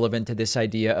were relevant to this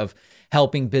idea of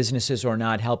helping businesses or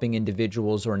not, helping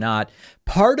individuals or not.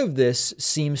 Part of this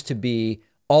seems to be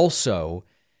also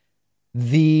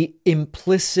the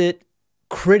implicit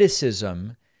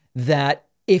criticism that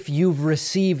if you've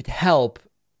received help,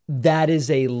 that is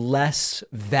a less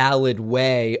valid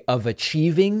way of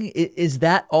achieving. Is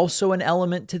that also an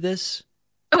element to this?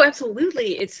 Oh,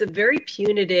 absolutely. It's a very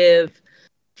punitive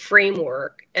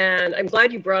framework. And I'm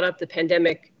glad you brought up the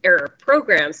pandemic era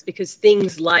programs, because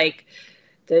things like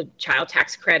the child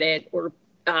tax credit or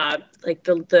like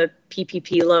the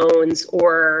PPP loans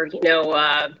or,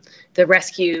 the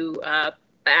Rescue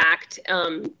Act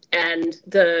and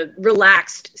the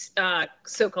relaxed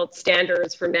so-called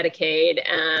standards for Medicaid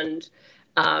and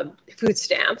food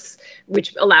stamps,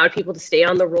 which allowed people to stay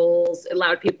on the rolls,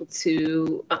 allowed people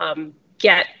to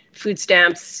get food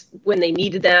stamps when they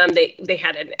needed them. They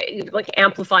had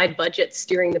amplified budgets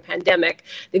during the pandemic.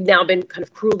 They've now been kind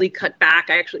of cruelly cut back.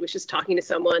 I actually was just talking to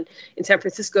someone in San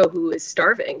Francisco who is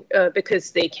starving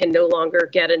because they can no longer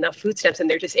get enough food stamps, and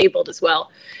they're disabled as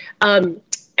well.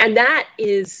 And that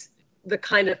is the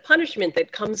kind of punishment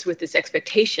that comes with this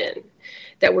expectation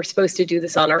that we're supposed to do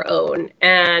this on our own.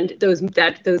 And those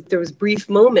brief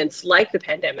moments like the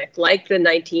pandemic, like the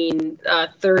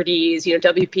 1930s,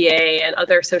 WPA and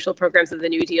other social programs of the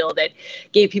New Deal that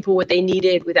gave people what they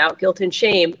needed without guilt and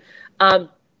shame. To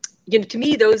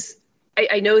me, those,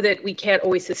 I know that we can't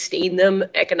always sustain them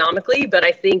economically, but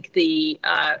I think the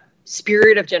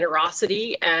spirit of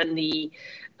generosity and the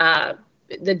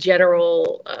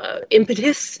general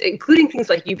impetus, including things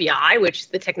like UBI, which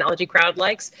the technology crowd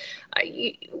likes,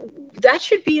 that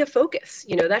should be a focus.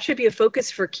 That should be a focus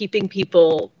for keeping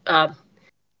people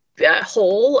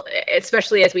whole,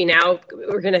 especially as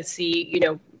we're going to see,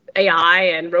 AI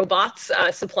and robots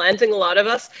supplanting a lot of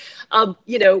us.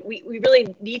 We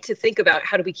really need to think about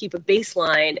how do we keep a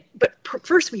baseline. But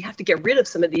first, we have to get rid of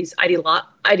some of these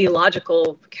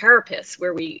ideological carapace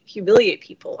where we humiliate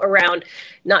people around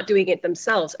not doing it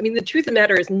themselves. I mean, the truth of the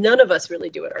matter is none of us really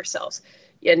do it ourselves.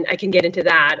 And I can get into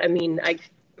that. I mean,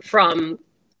 from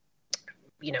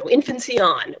infancy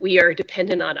on, we are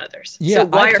dependent on others. Yeah, so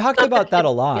I've talked about that a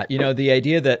lot. The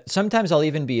idea that sometimes I'll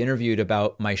even be interviewed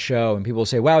about my show and people will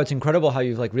say, wow, it's incredible how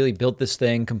you've really built this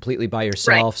thing completely by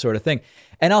yourself, right, sort of thing.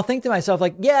 And I'll think to myself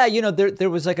there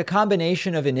was a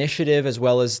combination of initiative as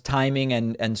well as timing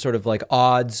and sort of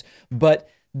odds. But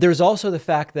there's also the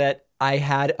fact that I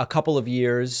had a couple of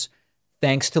years,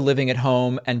 thanks to living at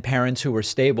home and parents who were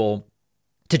stable,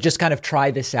 to just kind of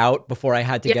try this out before I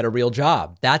had to get a real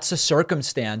job. That's a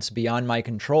circumstance beyond my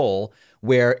control,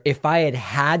 where if I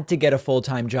had to get a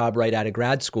full-time job right out of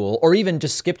grad school, or even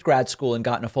just skipped grad school and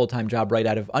gotten a full-time job right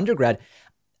out of undergrad,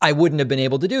 I wouldn't have been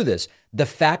able to do this. The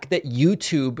fact that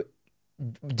YouTube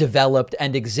developed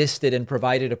and existed and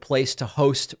provided a place to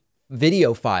host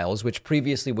video files, which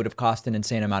previously would have cost an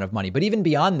insane amount of money. But even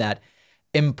beyond that,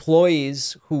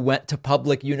 employees who went to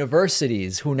public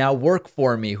universities, who now work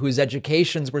for me, whose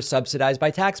educations were subsidized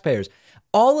by taxpayers.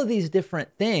 All of these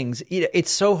different things, it's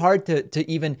so hard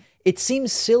to even, it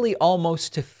seems silly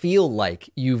almost to feel like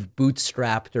you've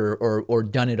bootstrapped or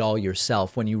done it all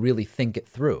yourself when you really think it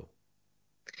through.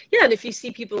 Yeah, and if you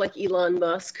see people like Elon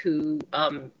Musk, who,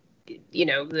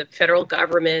 the federal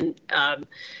government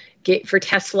for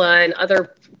Tesla and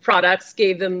other products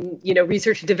gave them,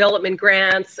 research and development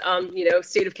grants.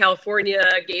 State of California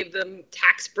gave them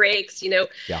tax breaks.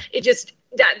 It just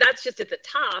that's just at the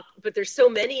top. But there's so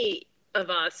many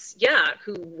of us,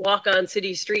 who walk on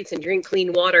city streets and drink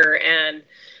clean water and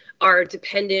are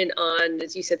dependent on,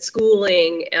 as you said,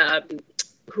 schooling.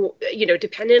 Who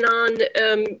dependent on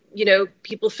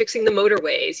people fixing the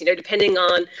motorways. Depending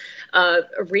on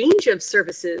a range of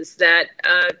services that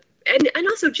and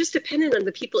also just dependent on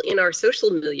the people in our social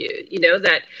milieu,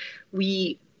 that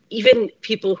even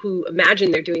people who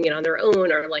imagine they're doing it on their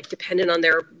own are like dependent on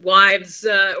their wives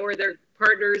or their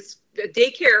partners'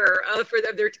 daycare for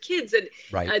their kids, and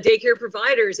daycare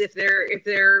providers if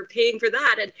they're paying for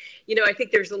that. And I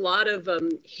think there's a lot of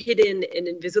hidden and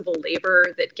invisible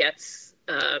labor that gets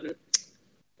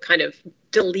kind of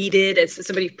deleted, as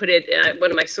somebody put it,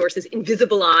 one of my sources,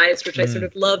 invisibilized, which I sort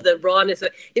of love the rawness of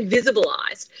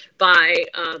invisibilized by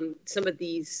some of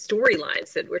these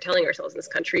storylines that we're telling ourselves in this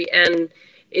country. And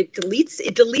it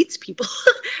deletes people.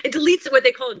 It deletes what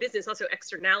they call in business also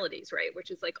externalities, right?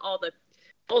 Which is like all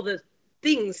the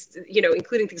things,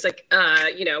 including things like,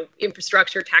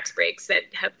 infrastructure, tax breaks that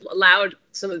have allowed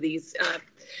some of these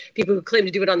people who claim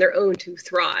to do it on their own to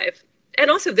thrive. And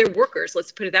also their workers,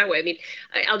 let's put it that way. I mean,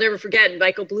 I'll never forget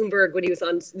Michael Bloomberg when he was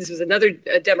on, this was another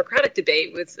Democratic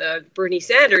debate with Bernie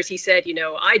Sanders. He said,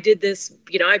 I did this,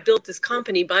 I built this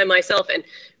company by myself. And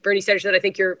Bernie Sanders said, I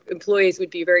think your employees would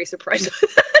be very surprised.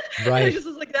 Right. I just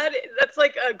was like, that's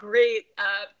like a great,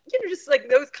 just like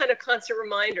those kind of constant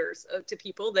reminders to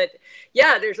people that,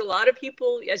 there's a lot of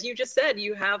people, as you just said,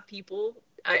 you have people,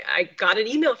 I got an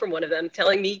email from one of them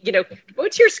telling me,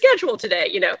 what's your schedule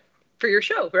today, for your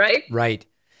show, right? Right.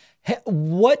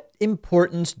 What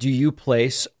importance do you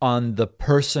place on the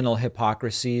personal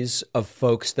hypocrisies of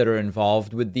folks that are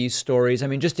involved with these stories? I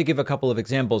mean, just to give a couple of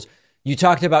examples, you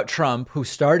talked about Trump, who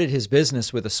started his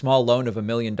business with a small loan of $1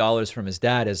 million from his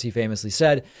dad, as he famously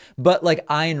said. But like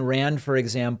Ayn Rand, for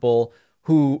example,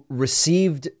 who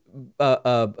received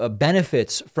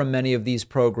benefits from many of these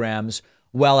programs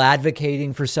while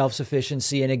advocating for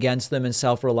self-sufficiency and against them and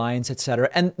self-reliance, et cetera,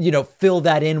 and, fill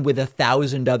that in with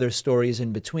 1,000 other stories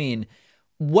in between.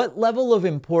 What level of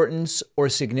importance or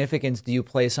significance do you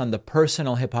place on the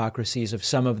personal hypocrisies of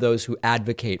some of those who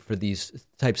advocate for these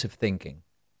types of thinking?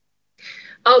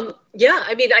 I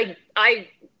mean,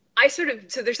 I sort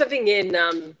of, so there's something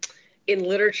in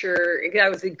literature, I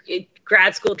was a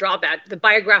grad school dropout, the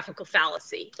biographical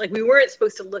fallacy. Like, we weren't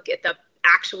supposed to look at the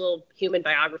actual human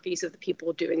biographies of the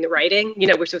people doing the writing.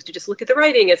 We're supposed to just look at the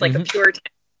writing as like a pure text.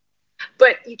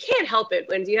 But you can't help it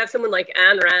when you have someone like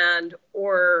Ayn Rand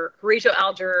or Horatio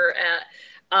Alger,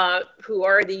 who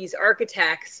are these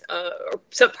architects, or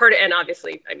some part of, and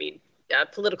obviously, I mean,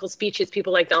 political speeches,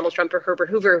 people like Donald Trump or Herbert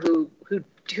Hoover,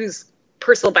 whose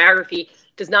personal biography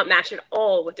does not match at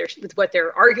all with what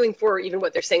they're arguing for, or even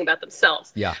what they're saying about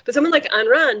themselves. Yeah. But someone like Ayn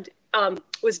Rand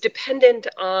was dependent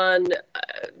on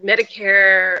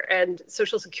Medicare and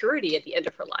Social Security at the end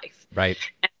of her life. Right.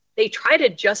 And they try to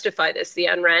justify this, the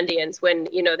Ayn Randians, when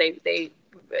they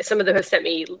some of them have sent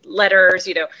me letters,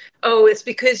 it's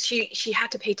because she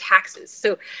had to pay taxes.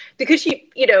 So because she,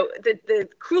 the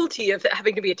cruelty of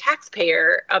having to be a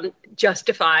taxpayer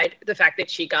justified the fact that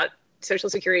she got Social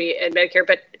Security and Medicare.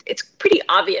 But it's pretty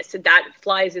obvious that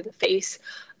flies in the face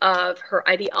of her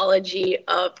ideology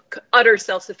of utter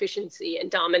self-sufficiency and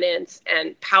dominance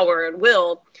and power and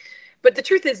will. But the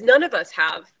truth is, none of us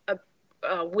have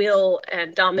a will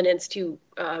and dominance to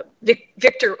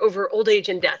victor over old age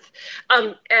and death.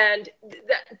 And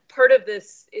that part of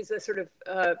this is a sort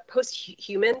of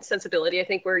post-human sensibility, I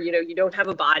think, where, you don't have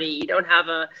a body, you don't have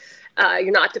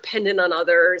you're not dependent on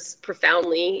others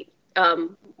profoundly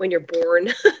when you're born.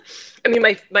 I mean,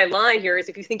 my line here is,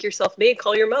 if you think you're self-made,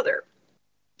 call your mother.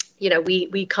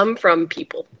 We come from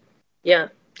people. Yeah.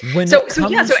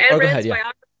 Ayn Rand's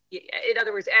biography, in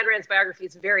other words, Ayn Rand's biography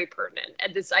is very pertinent.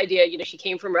 And this idea, she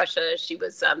came from Russia. She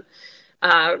was,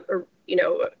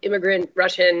 immigrant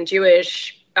Russian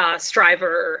Jewish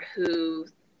striver who,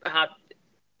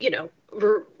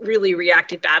 really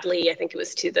reacted badly. I think it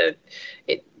was to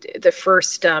the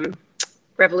first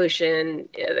revolution,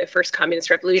 the first communist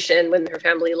revolution, when her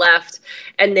family left,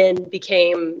 and then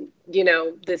became,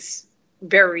 this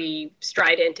very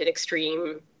strident and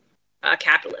extreme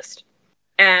capitalist.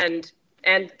 And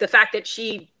the fact that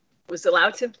she was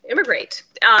allowed to immigrate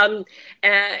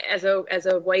as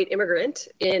a white immigrant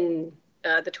in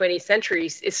the 20th century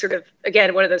is sort of,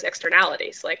 again, one of those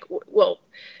externalities. Like, well,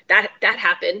 that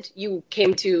happened. You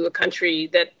came to a country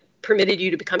that permitted you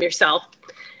to become yourself.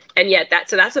 And yet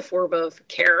that's a form of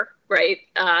care, right?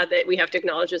 That we have to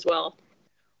acknowledge as well.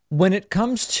 When it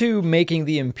comes to making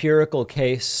the empirical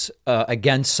case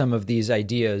against some of these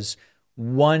ideas,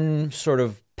 one sort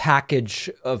of package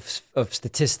of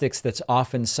statistics that's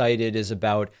often cited is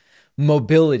about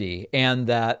mobility, and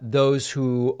that those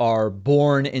who are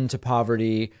born into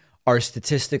poverty are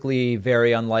statistically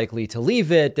very unlikely to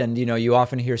leave it. And, you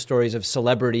often hear stories of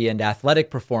celebrity and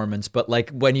athletic performance. But like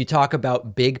when you talk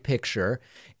about big picture,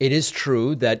 it is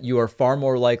true that you are far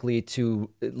more likely to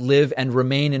live and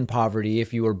remain in poverty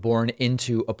if you were born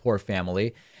into a poor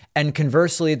family. And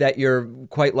conversely, that you're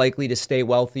quite likely to stay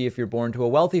wealthy if you're born to a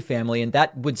wealthy family. And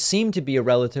that would seem to be a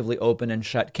relatively open and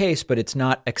shut case, but it's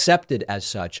not accepted as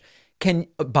such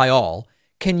by all.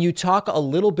 Can you talk a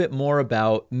little bit more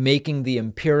about making the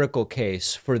empirical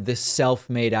case for this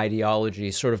self-made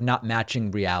ideology sort of not matching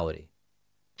reality?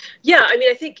 Yeah,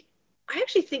 I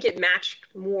actually think it matched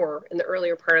more in the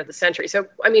earlier part of the century. So,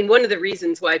 one of the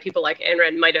reasons why people like Ayn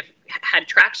Rand might have had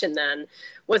traction then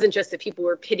wasn't just that people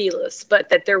were pitiless, but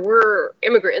that there were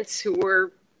immigrants who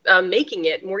were making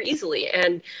it more easily.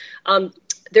 And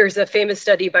there's a famous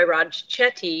study by Raj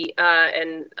Chetty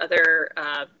and other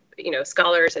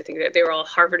scholars, I think they were all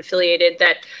Harvard affiliated,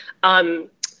 that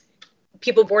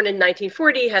people born in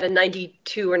 1940 had a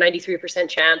 92 or 93%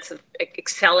 chance of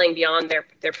excelling beyond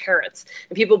their parents.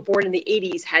 And people born in the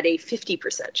 80s had a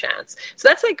 50% chance. So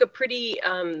that's like a pretty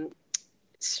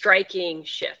striking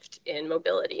shift in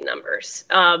mobility numbers.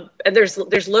 And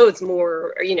there's loads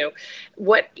more,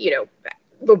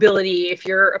 mobility if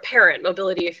you're a parent,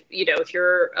 mobility if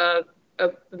you're a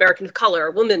American of color,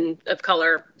 a woman of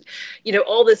color,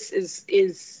 all this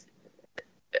is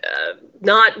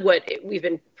not what we've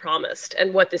been promised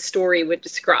and what this story would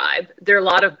describe. There are a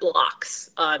lot of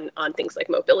blocks on things like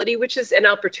mobility, which is an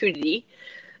opportunity,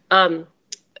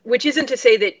 which isn't to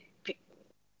say that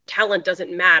talent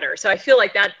doesn't matter. So I feel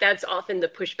like that's often the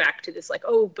pushback to this, like,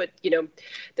 but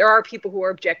there are people who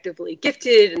are objectively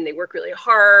gifted and they work really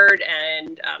hard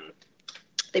and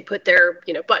they put their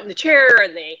butt in the chair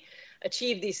and they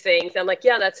achieve these things. I'm like,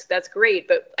 yeah, that's great,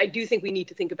 but I do think we need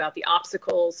to think about the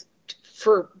obstacles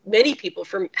for many people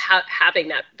from having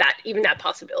that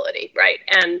possibility, right?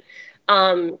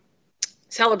 And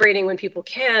celebrating when people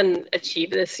can achieve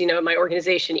this. My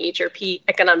organization, EHRP,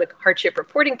 Economic Hardship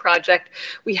Reporting Project,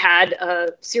 we had a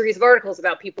series of articles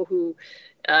about people who,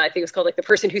 I think it was called like the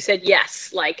person who said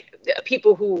yes, like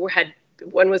people who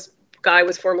guy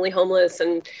was formerly homeless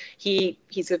and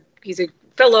he's a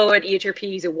fellow at EHRP.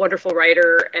 He's a wonderful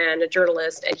writer and a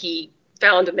journalist, and he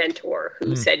found a mentor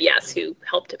who said yes, who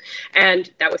helped him. And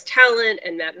that was talent,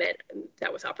 and that meant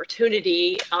that was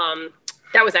opportunity.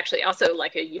 That was actually also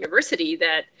like a university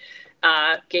that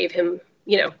gave him,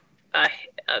 a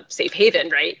safe haven,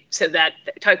 right? So that,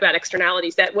 talk about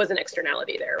externalities, that was an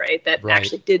externality there, right? That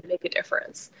actually did make a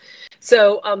difference.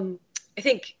 So I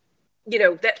think,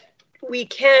 that we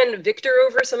can victor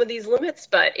over some of these limits,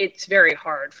 but it's very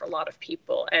hard for a lot of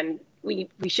people. And we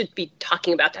should be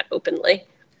talking about that openly.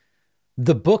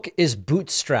 The book is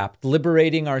Bootstrapped,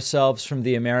 Liberating Ourselves from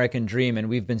the American Dream. And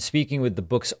we've been speaking with the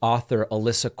book's author,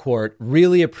 Alyssa Court.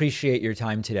 Really appreciate your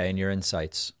time today and your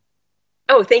insights.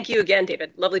 Oh, thank you again,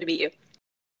 David. Lovely to meet you.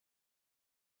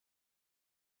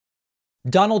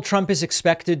 Donald Trump is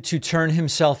expected to turn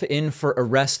himself in for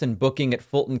arrest and booking at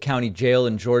Fulton County Jail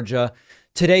in Georgia.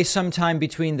 Today, sometime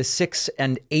between the 6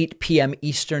 and 8 p.m.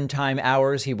 Eastern time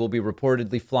hours, he will be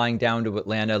reportedly flying down to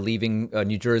Atlanta, leaving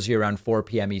New Jersey around 4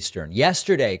 p.m. Eastern.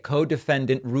 Yesterday,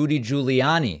 co-defendant Rudy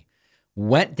Giuliani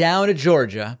went down to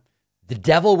Georgia. The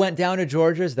devil went down to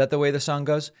Georgia. Is that the way the song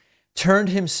goes? Turned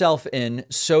himself in.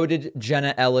 So did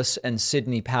Jenna Ellis and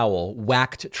Sidney Powell,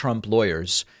 whacked Trump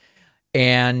lawyers.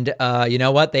 And you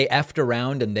know what? They effed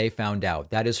around and they found out.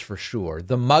 That is for sure.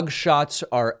 The mugshots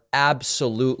are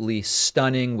absolutely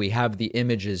stunning. We have the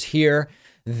images here.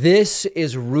 This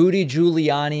is Rudy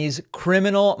Giuliani's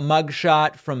criminal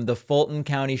mugshot from the Fulton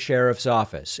County Sheriff's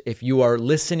Office. If you are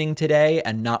listening today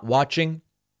and not watching,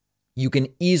 you can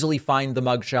easily find the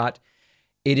mugshot.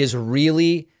 It is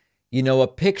really, a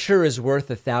picture is worth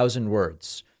 1,000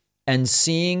 words. And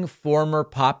seeing former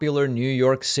popular New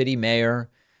York City mayor,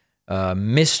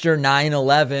 Mr.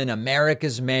 9/11,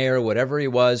 America's mayor, whatever he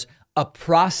was, a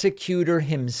prosecutor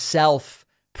himself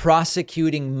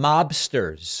prosecuting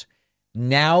mobsters,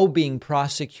 now being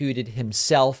prosecuted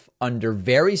himself under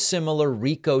very similar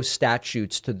RICO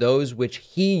statutes to those which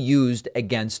he used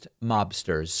against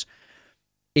mobsters.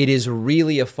 It is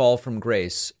really a fall from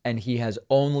grace, and he has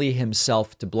only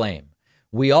himself to blame.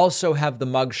 We also have the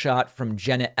mugshot from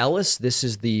Jenna Ellis. This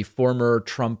is the former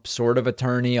Trump sort of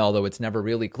attorney, although it's never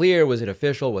really clear. Was it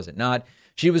official? Was it not?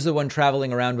 She was the one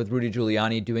traveling around with Rudy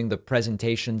Giuliani doing the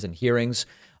presentations and hearings.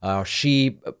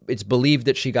 It's believed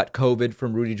that she got COVID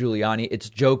from Rudy Giuliani. It's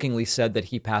jokingly said that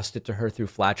he passed it to her through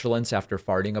flatulence after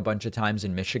farting a bunch of times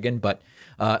in Michigan, but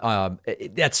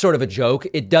that's sort of a joke.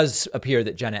 It does appear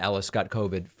that Jenna Ellis got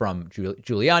COVID from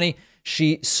Giuliani.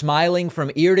 She smiling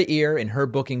from ear to ear in her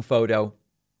booking photo.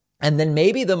 And then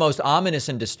maybe the most ominous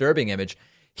and disturbing image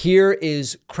here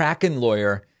is Kraken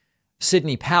lawyer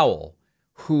Sidney Powell,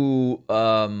 who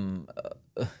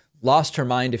lost her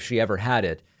mind if she ever had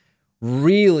it.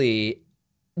 Really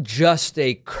just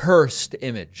a cursed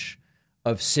image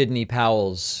of Sidney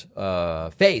Powell's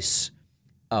face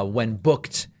when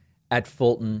booked at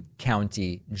Fulton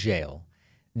County Jail.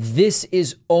 This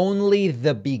is only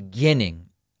the beginning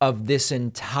of this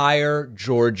entire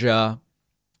Georgia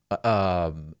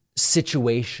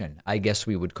situation, I guess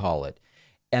we would call it.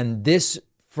 And this,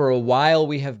 for a while,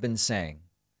 we have been saying,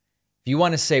 if you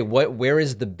want to say where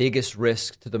is the biggest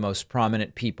risk to the most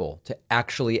prominent people to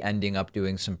actually ending up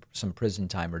doing some prison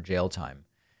time or jail time,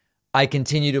 I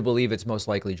continue to believe it's most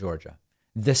likely Georgia.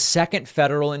 The second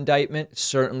federal indictment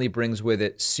certainly brings with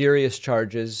it serious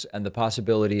charges and the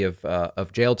possibility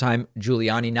of jail time.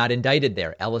 Giuliani not indicted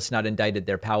there, Ellis not indicted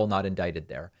there, Powell not indicted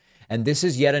there. And this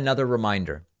is yet another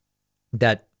reminder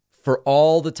that for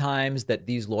all the times that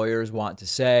these lawyers want to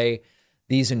say,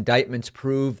 these indictments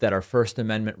prove that our First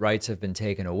Amendment rights have been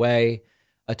taken away,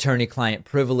 attorney-client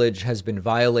privilege has been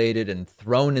violated and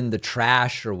thrown in the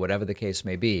trash, or whatever the case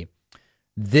may be.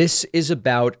 This is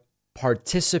about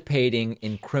participating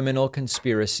in criminal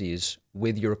conspiracies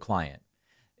with your client.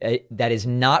 That is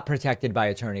not protected by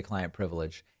attorney-client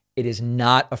privilege. It is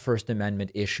not a First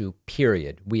Amendment issue,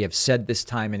 period. We have said this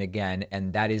time and again,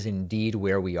 and that is indeed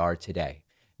where we are today.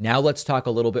 Now let's talk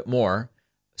a little bit more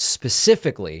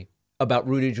specifically about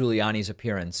Rudy Giuliani's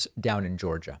appearance down in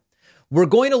Georgia. We're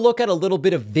going to look at a little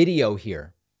bit of video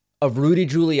here of Rudy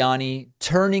Giuliani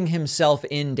turning himself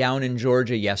in down in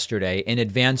Georgia yesterday in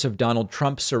advance of Donald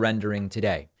Trump surrendering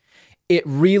today. It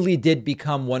really did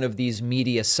become one of these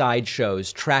media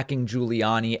sideshows, tracking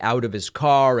Giuliani out of his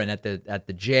car and at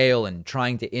the jail and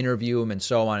trying to interview him and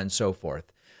so on and so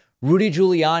forth. Rudy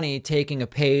Giuliani taking a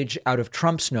page out of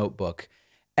Trump's notebook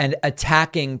and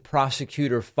attacking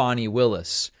prosecutor Fani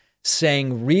Willis,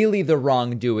 saying really the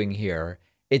wrongdoing here,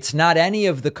 it's not any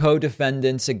of the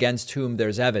co-defendants against whom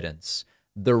there's evidence.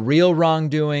 The real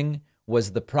wrongdoing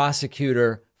was the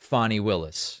prosecutor, Fani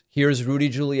Willis. Here's Rudy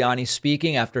Giuliani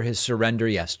speaking after his surrender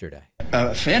yesterday.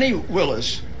 Fani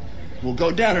Willis will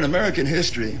go down in American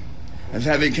history as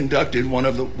having conducted one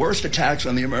of the worst attacks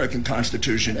on the American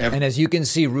Constitution ever. And as you can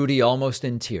see, Rudy almost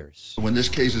in tears. When this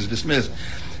case is dismissed,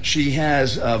 she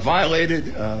has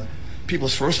violated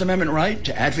people's First Amendment right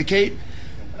to advocate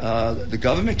the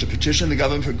government, to petition the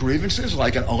government for grievances,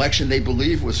 like an election they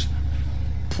believe was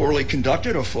poorly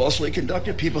conducted or falsely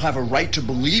conducted. People have a right to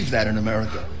believe that in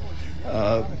America.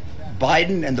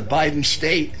 Biden and the Biden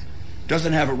state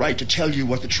doesn't have a right to tell you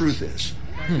what the truth is.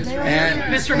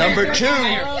 And number two,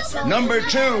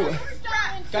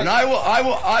 and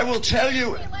I will tell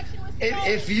you,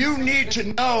 if you need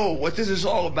to know what this is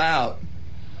all about,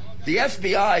 the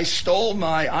FBI stole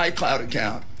my iCloud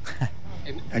account.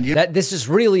 And this is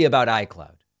really about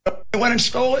iCloud. I went and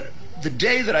stole it the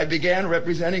day that I began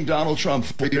representing Donald Trump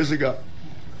 4 years ago.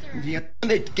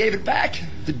 They gave it back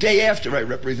the day after I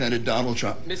represented Donald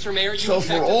Trump. Mr. Mayor, so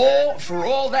for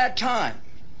all that time,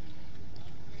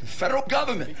 the federal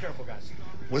government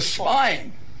was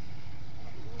spying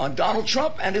on Donald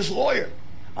Trump and his lawyer.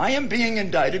 I am being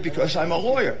indicted because I'm a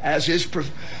lawyer, as is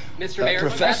Mr. Mayor,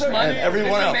 Professor and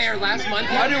everyone else. Mr. Mayor, last month.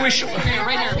 Why do we Mr. Mayor,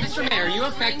 right here. Mr. Mayor, you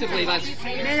effectively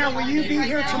Mayor, will you be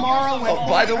here tomorrow? Oh,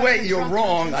 by the way, you're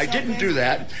wrong. I didn't do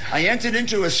that. I entered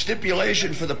into a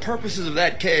stipulation for the purposes of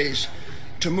that case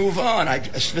to move on. I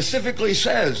specifically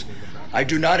says I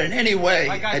do not in any way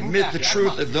admit the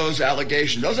truth of those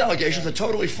allegations. Those allegations are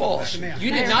totally false.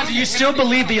 You did not. Do you still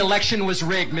believe the election was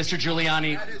rigged, Mr.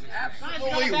 Giuliani? That is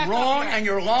absolutely wrong, and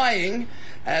you're lying,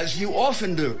 as you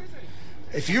often do.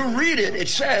 If you read it, it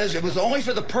says it was only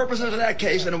for the purposes of that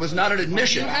case, and it was not an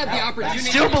admission. You had the opportunity.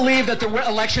 Still believe that the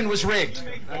election was rigged?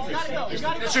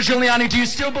 Mr. Giuliani, do you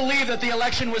still believe that the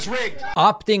election was rigged?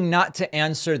 Opting not to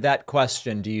answer that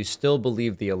question, do you still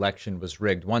believe the election was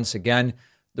rigged? Once again,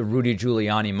 the Rudy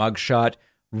Giuliani mugshot,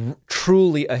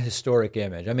 truly a historic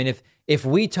image. I mean, if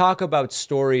we talk about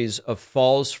stories of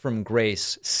falls from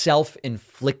grace,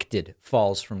 self-inflicted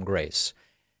falls from grace,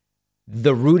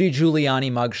 the Rudy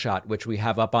Giuliani mugshot, which we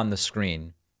have up on the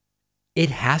screen, it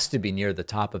has to be near the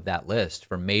top of that list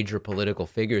for major political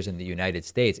figures in the United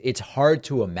States. It's hard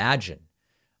to imagine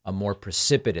a more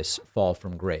precipitous fall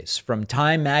from grace. From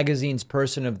Time Magazine's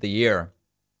Person of the Year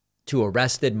to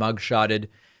arrested, mugshotted,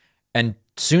 and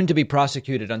soon to be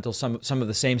prosecuted until some of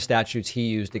the same statutes he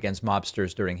used against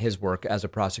mobsters during his work as a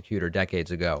prosecutor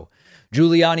decades ago.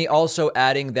 Giuliani also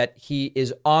adding that he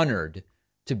is honored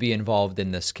to be involved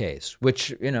in this case,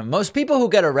 which, most people who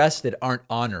get arrested aren't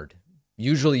honored.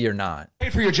 Usually you're not.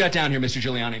 Paid for your jet down here, Mr.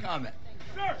 Giuliani. Comment.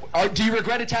 Do you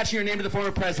regret attaching your name to the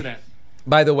former president?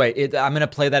 By the way, I'm going to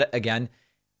play that again.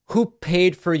 Who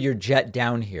paid for your jet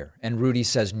down here? And Rudy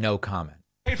says no comment.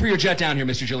 Paid for your jet down here,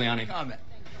 Mr. Giuliani. Comment.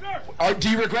 Do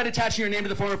you regret attaching your name to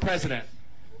the former president?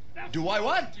 Do I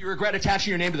what? Do you regret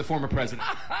attaching your name to the former president?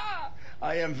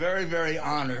 I am very, very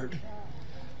honored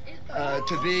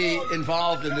to be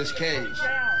involved in this case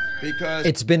because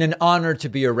it's been an honor to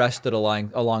be arrested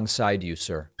alongside you,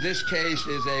 sir. This case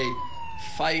is a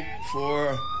fight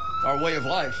for our way of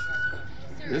life.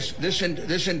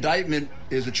 This indictment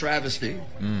is a travesty.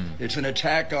 It's an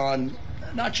attack on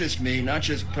not just me, not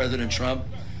just President Trump,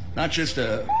 not just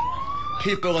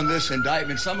people in this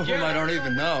indictment, some of whom I don't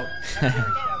even know.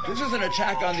 This is an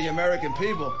attack on the American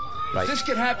people. Right. This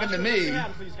could happen to me,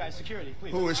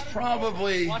 who is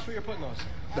probably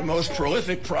the most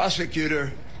prolific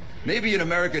prosecutor, maybe in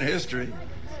American history.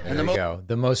 There you go.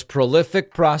 The most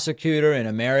prolific prosecutor in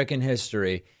American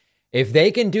history. If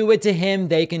they can do it to him,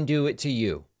 they can do it to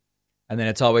you. And then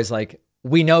it's always like,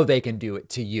 we know they can do it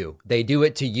to you. They do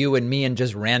it to you and me and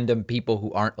just random people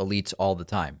who aren't elites all the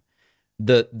time.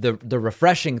 The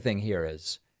refreshing thing here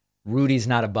is Rudy's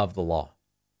not above the law.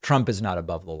 Trump is not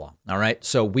above the law. All right.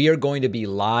 So we are going to be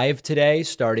live today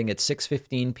starting at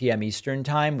 6:15 p.m. Eastern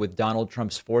time with Donald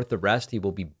Trump's fourth arrest. He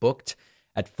will be booked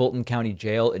at Fulton County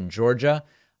Jail in Georgia.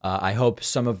 I hope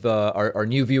some of our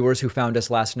new viewers who found us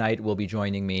last night will be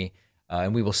joining me,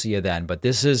 and we will see you then. But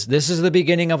this is the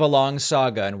beginning of a long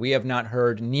saga, and we have not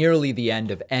heard nearly the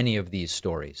end of any of these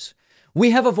stories.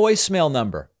 We have a voicemail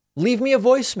number. Leave me a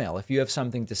voicemail if you have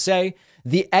something to say.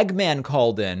 The Eggman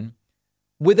called in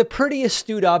with a pretty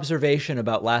astute observation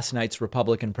about last night's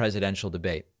Republican presidential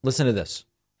debate. Listen to this.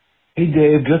 Hey,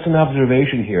 Dave, just an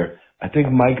observation here. I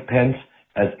think Mike Pence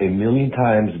has a million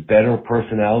times better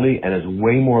personality and is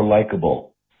way more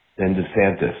likable than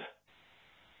DeSantis.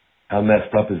 How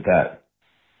messed up is that?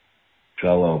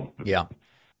 Shalom. Yeah.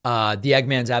 The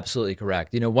Eggman's absolutely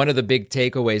correct. One of the big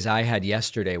takeaways I had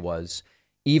yesterday was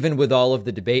even with all of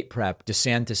the debate prep,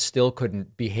 DeSantis still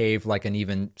couldn't behave like an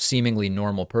even seemingly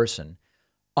normal person.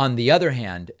 On the other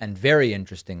hand, and very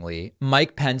interestingly,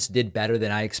 Mike Pence did better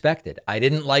than I expected. I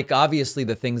didn't like, obviously,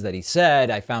 the things that he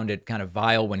said. I found it kind of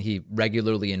vile when he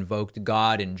regularly invoked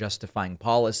God in justifying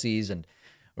policies and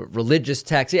religious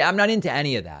texts. Yeah, I'm not into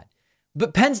any of that.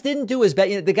 But Pence didn't do his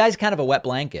best. The guy's kind of a wet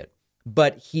blanket,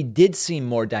 but he did seem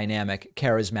more dynamic,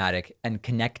 charismatic, and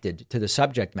connected to the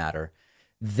subject matter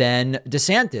than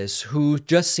DeSantis, who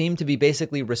just seemed to be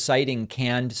basically reciting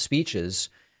canned speeches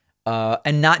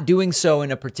and not doing so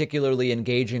in a particularly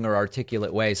engaging or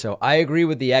articulate way. So I agree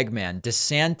with the Eggman.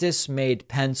 DeSantis made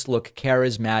Pence look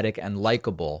charismatic and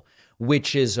likable,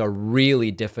 which is a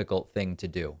really difficult thing to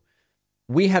do.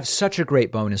 We have such a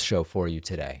great bonus show for you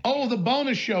today. Oh, the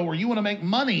bonus show where you want to make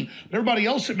money, but everybody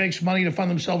else that makes money to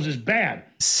fund themselves is bad.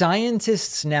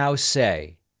 Scientists now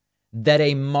say that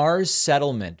a Mars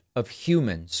settlement of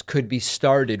humans could be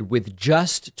started with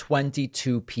just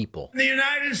 22 people. The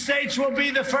United States will be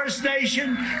the first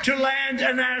nation to land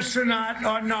an astronaut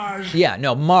on Mars. Yeah,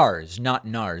 no, Mars, not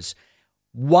Nars.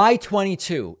 Why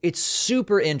 22? It's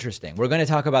super interesting. We're going to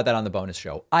talk about that on the bonus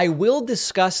show. I will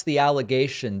discuss the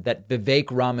allegation that Vivek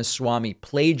Ramaswamy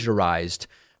plagiarized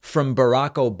from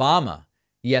Barack Obama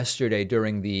yesterday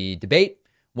during the debate,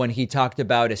 when he talked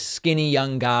about a skinny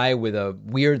young guy with a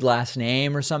weird last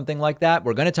name or something like that.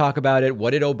 We're going to talk about it.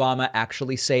 What did Obama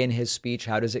actually say in his speech?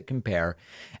 How does it compare?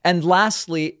 And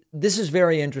lastly, this is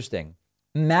very interesting.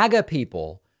 MAGA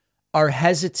people are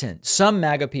hesitant. Some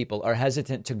MAGA people are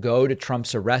hesitant to go to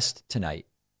Trump's arrest tonight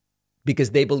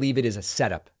because they believe it is a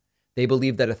setup. They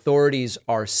believe that authorities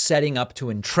are setting up to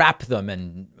entrap them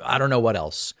and I don't know what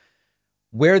else.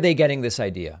 Where are they getting this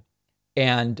idea?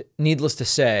 And needless to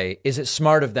say, is it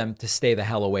smart of them to stay the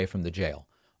hell away from the jail?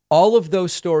 All of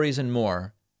those stories and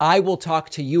more, I will talk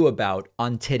to you about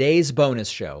on today's bonus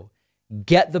show.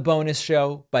 Get the bonus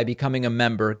show by becoming a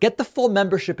member. Get the full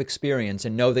membership experience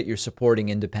and know that you're supporting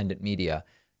independent media.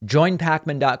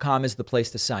 JoinPacman.com is the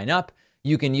place to sign up.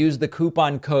 You can use the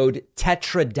coupon code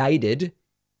TETRADITED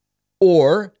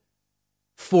or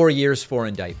 4 years for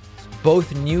indictments.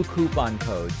 Both new coupon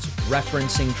codes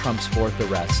referencing Trump's fourth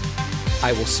arrest.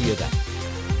 I will see you then.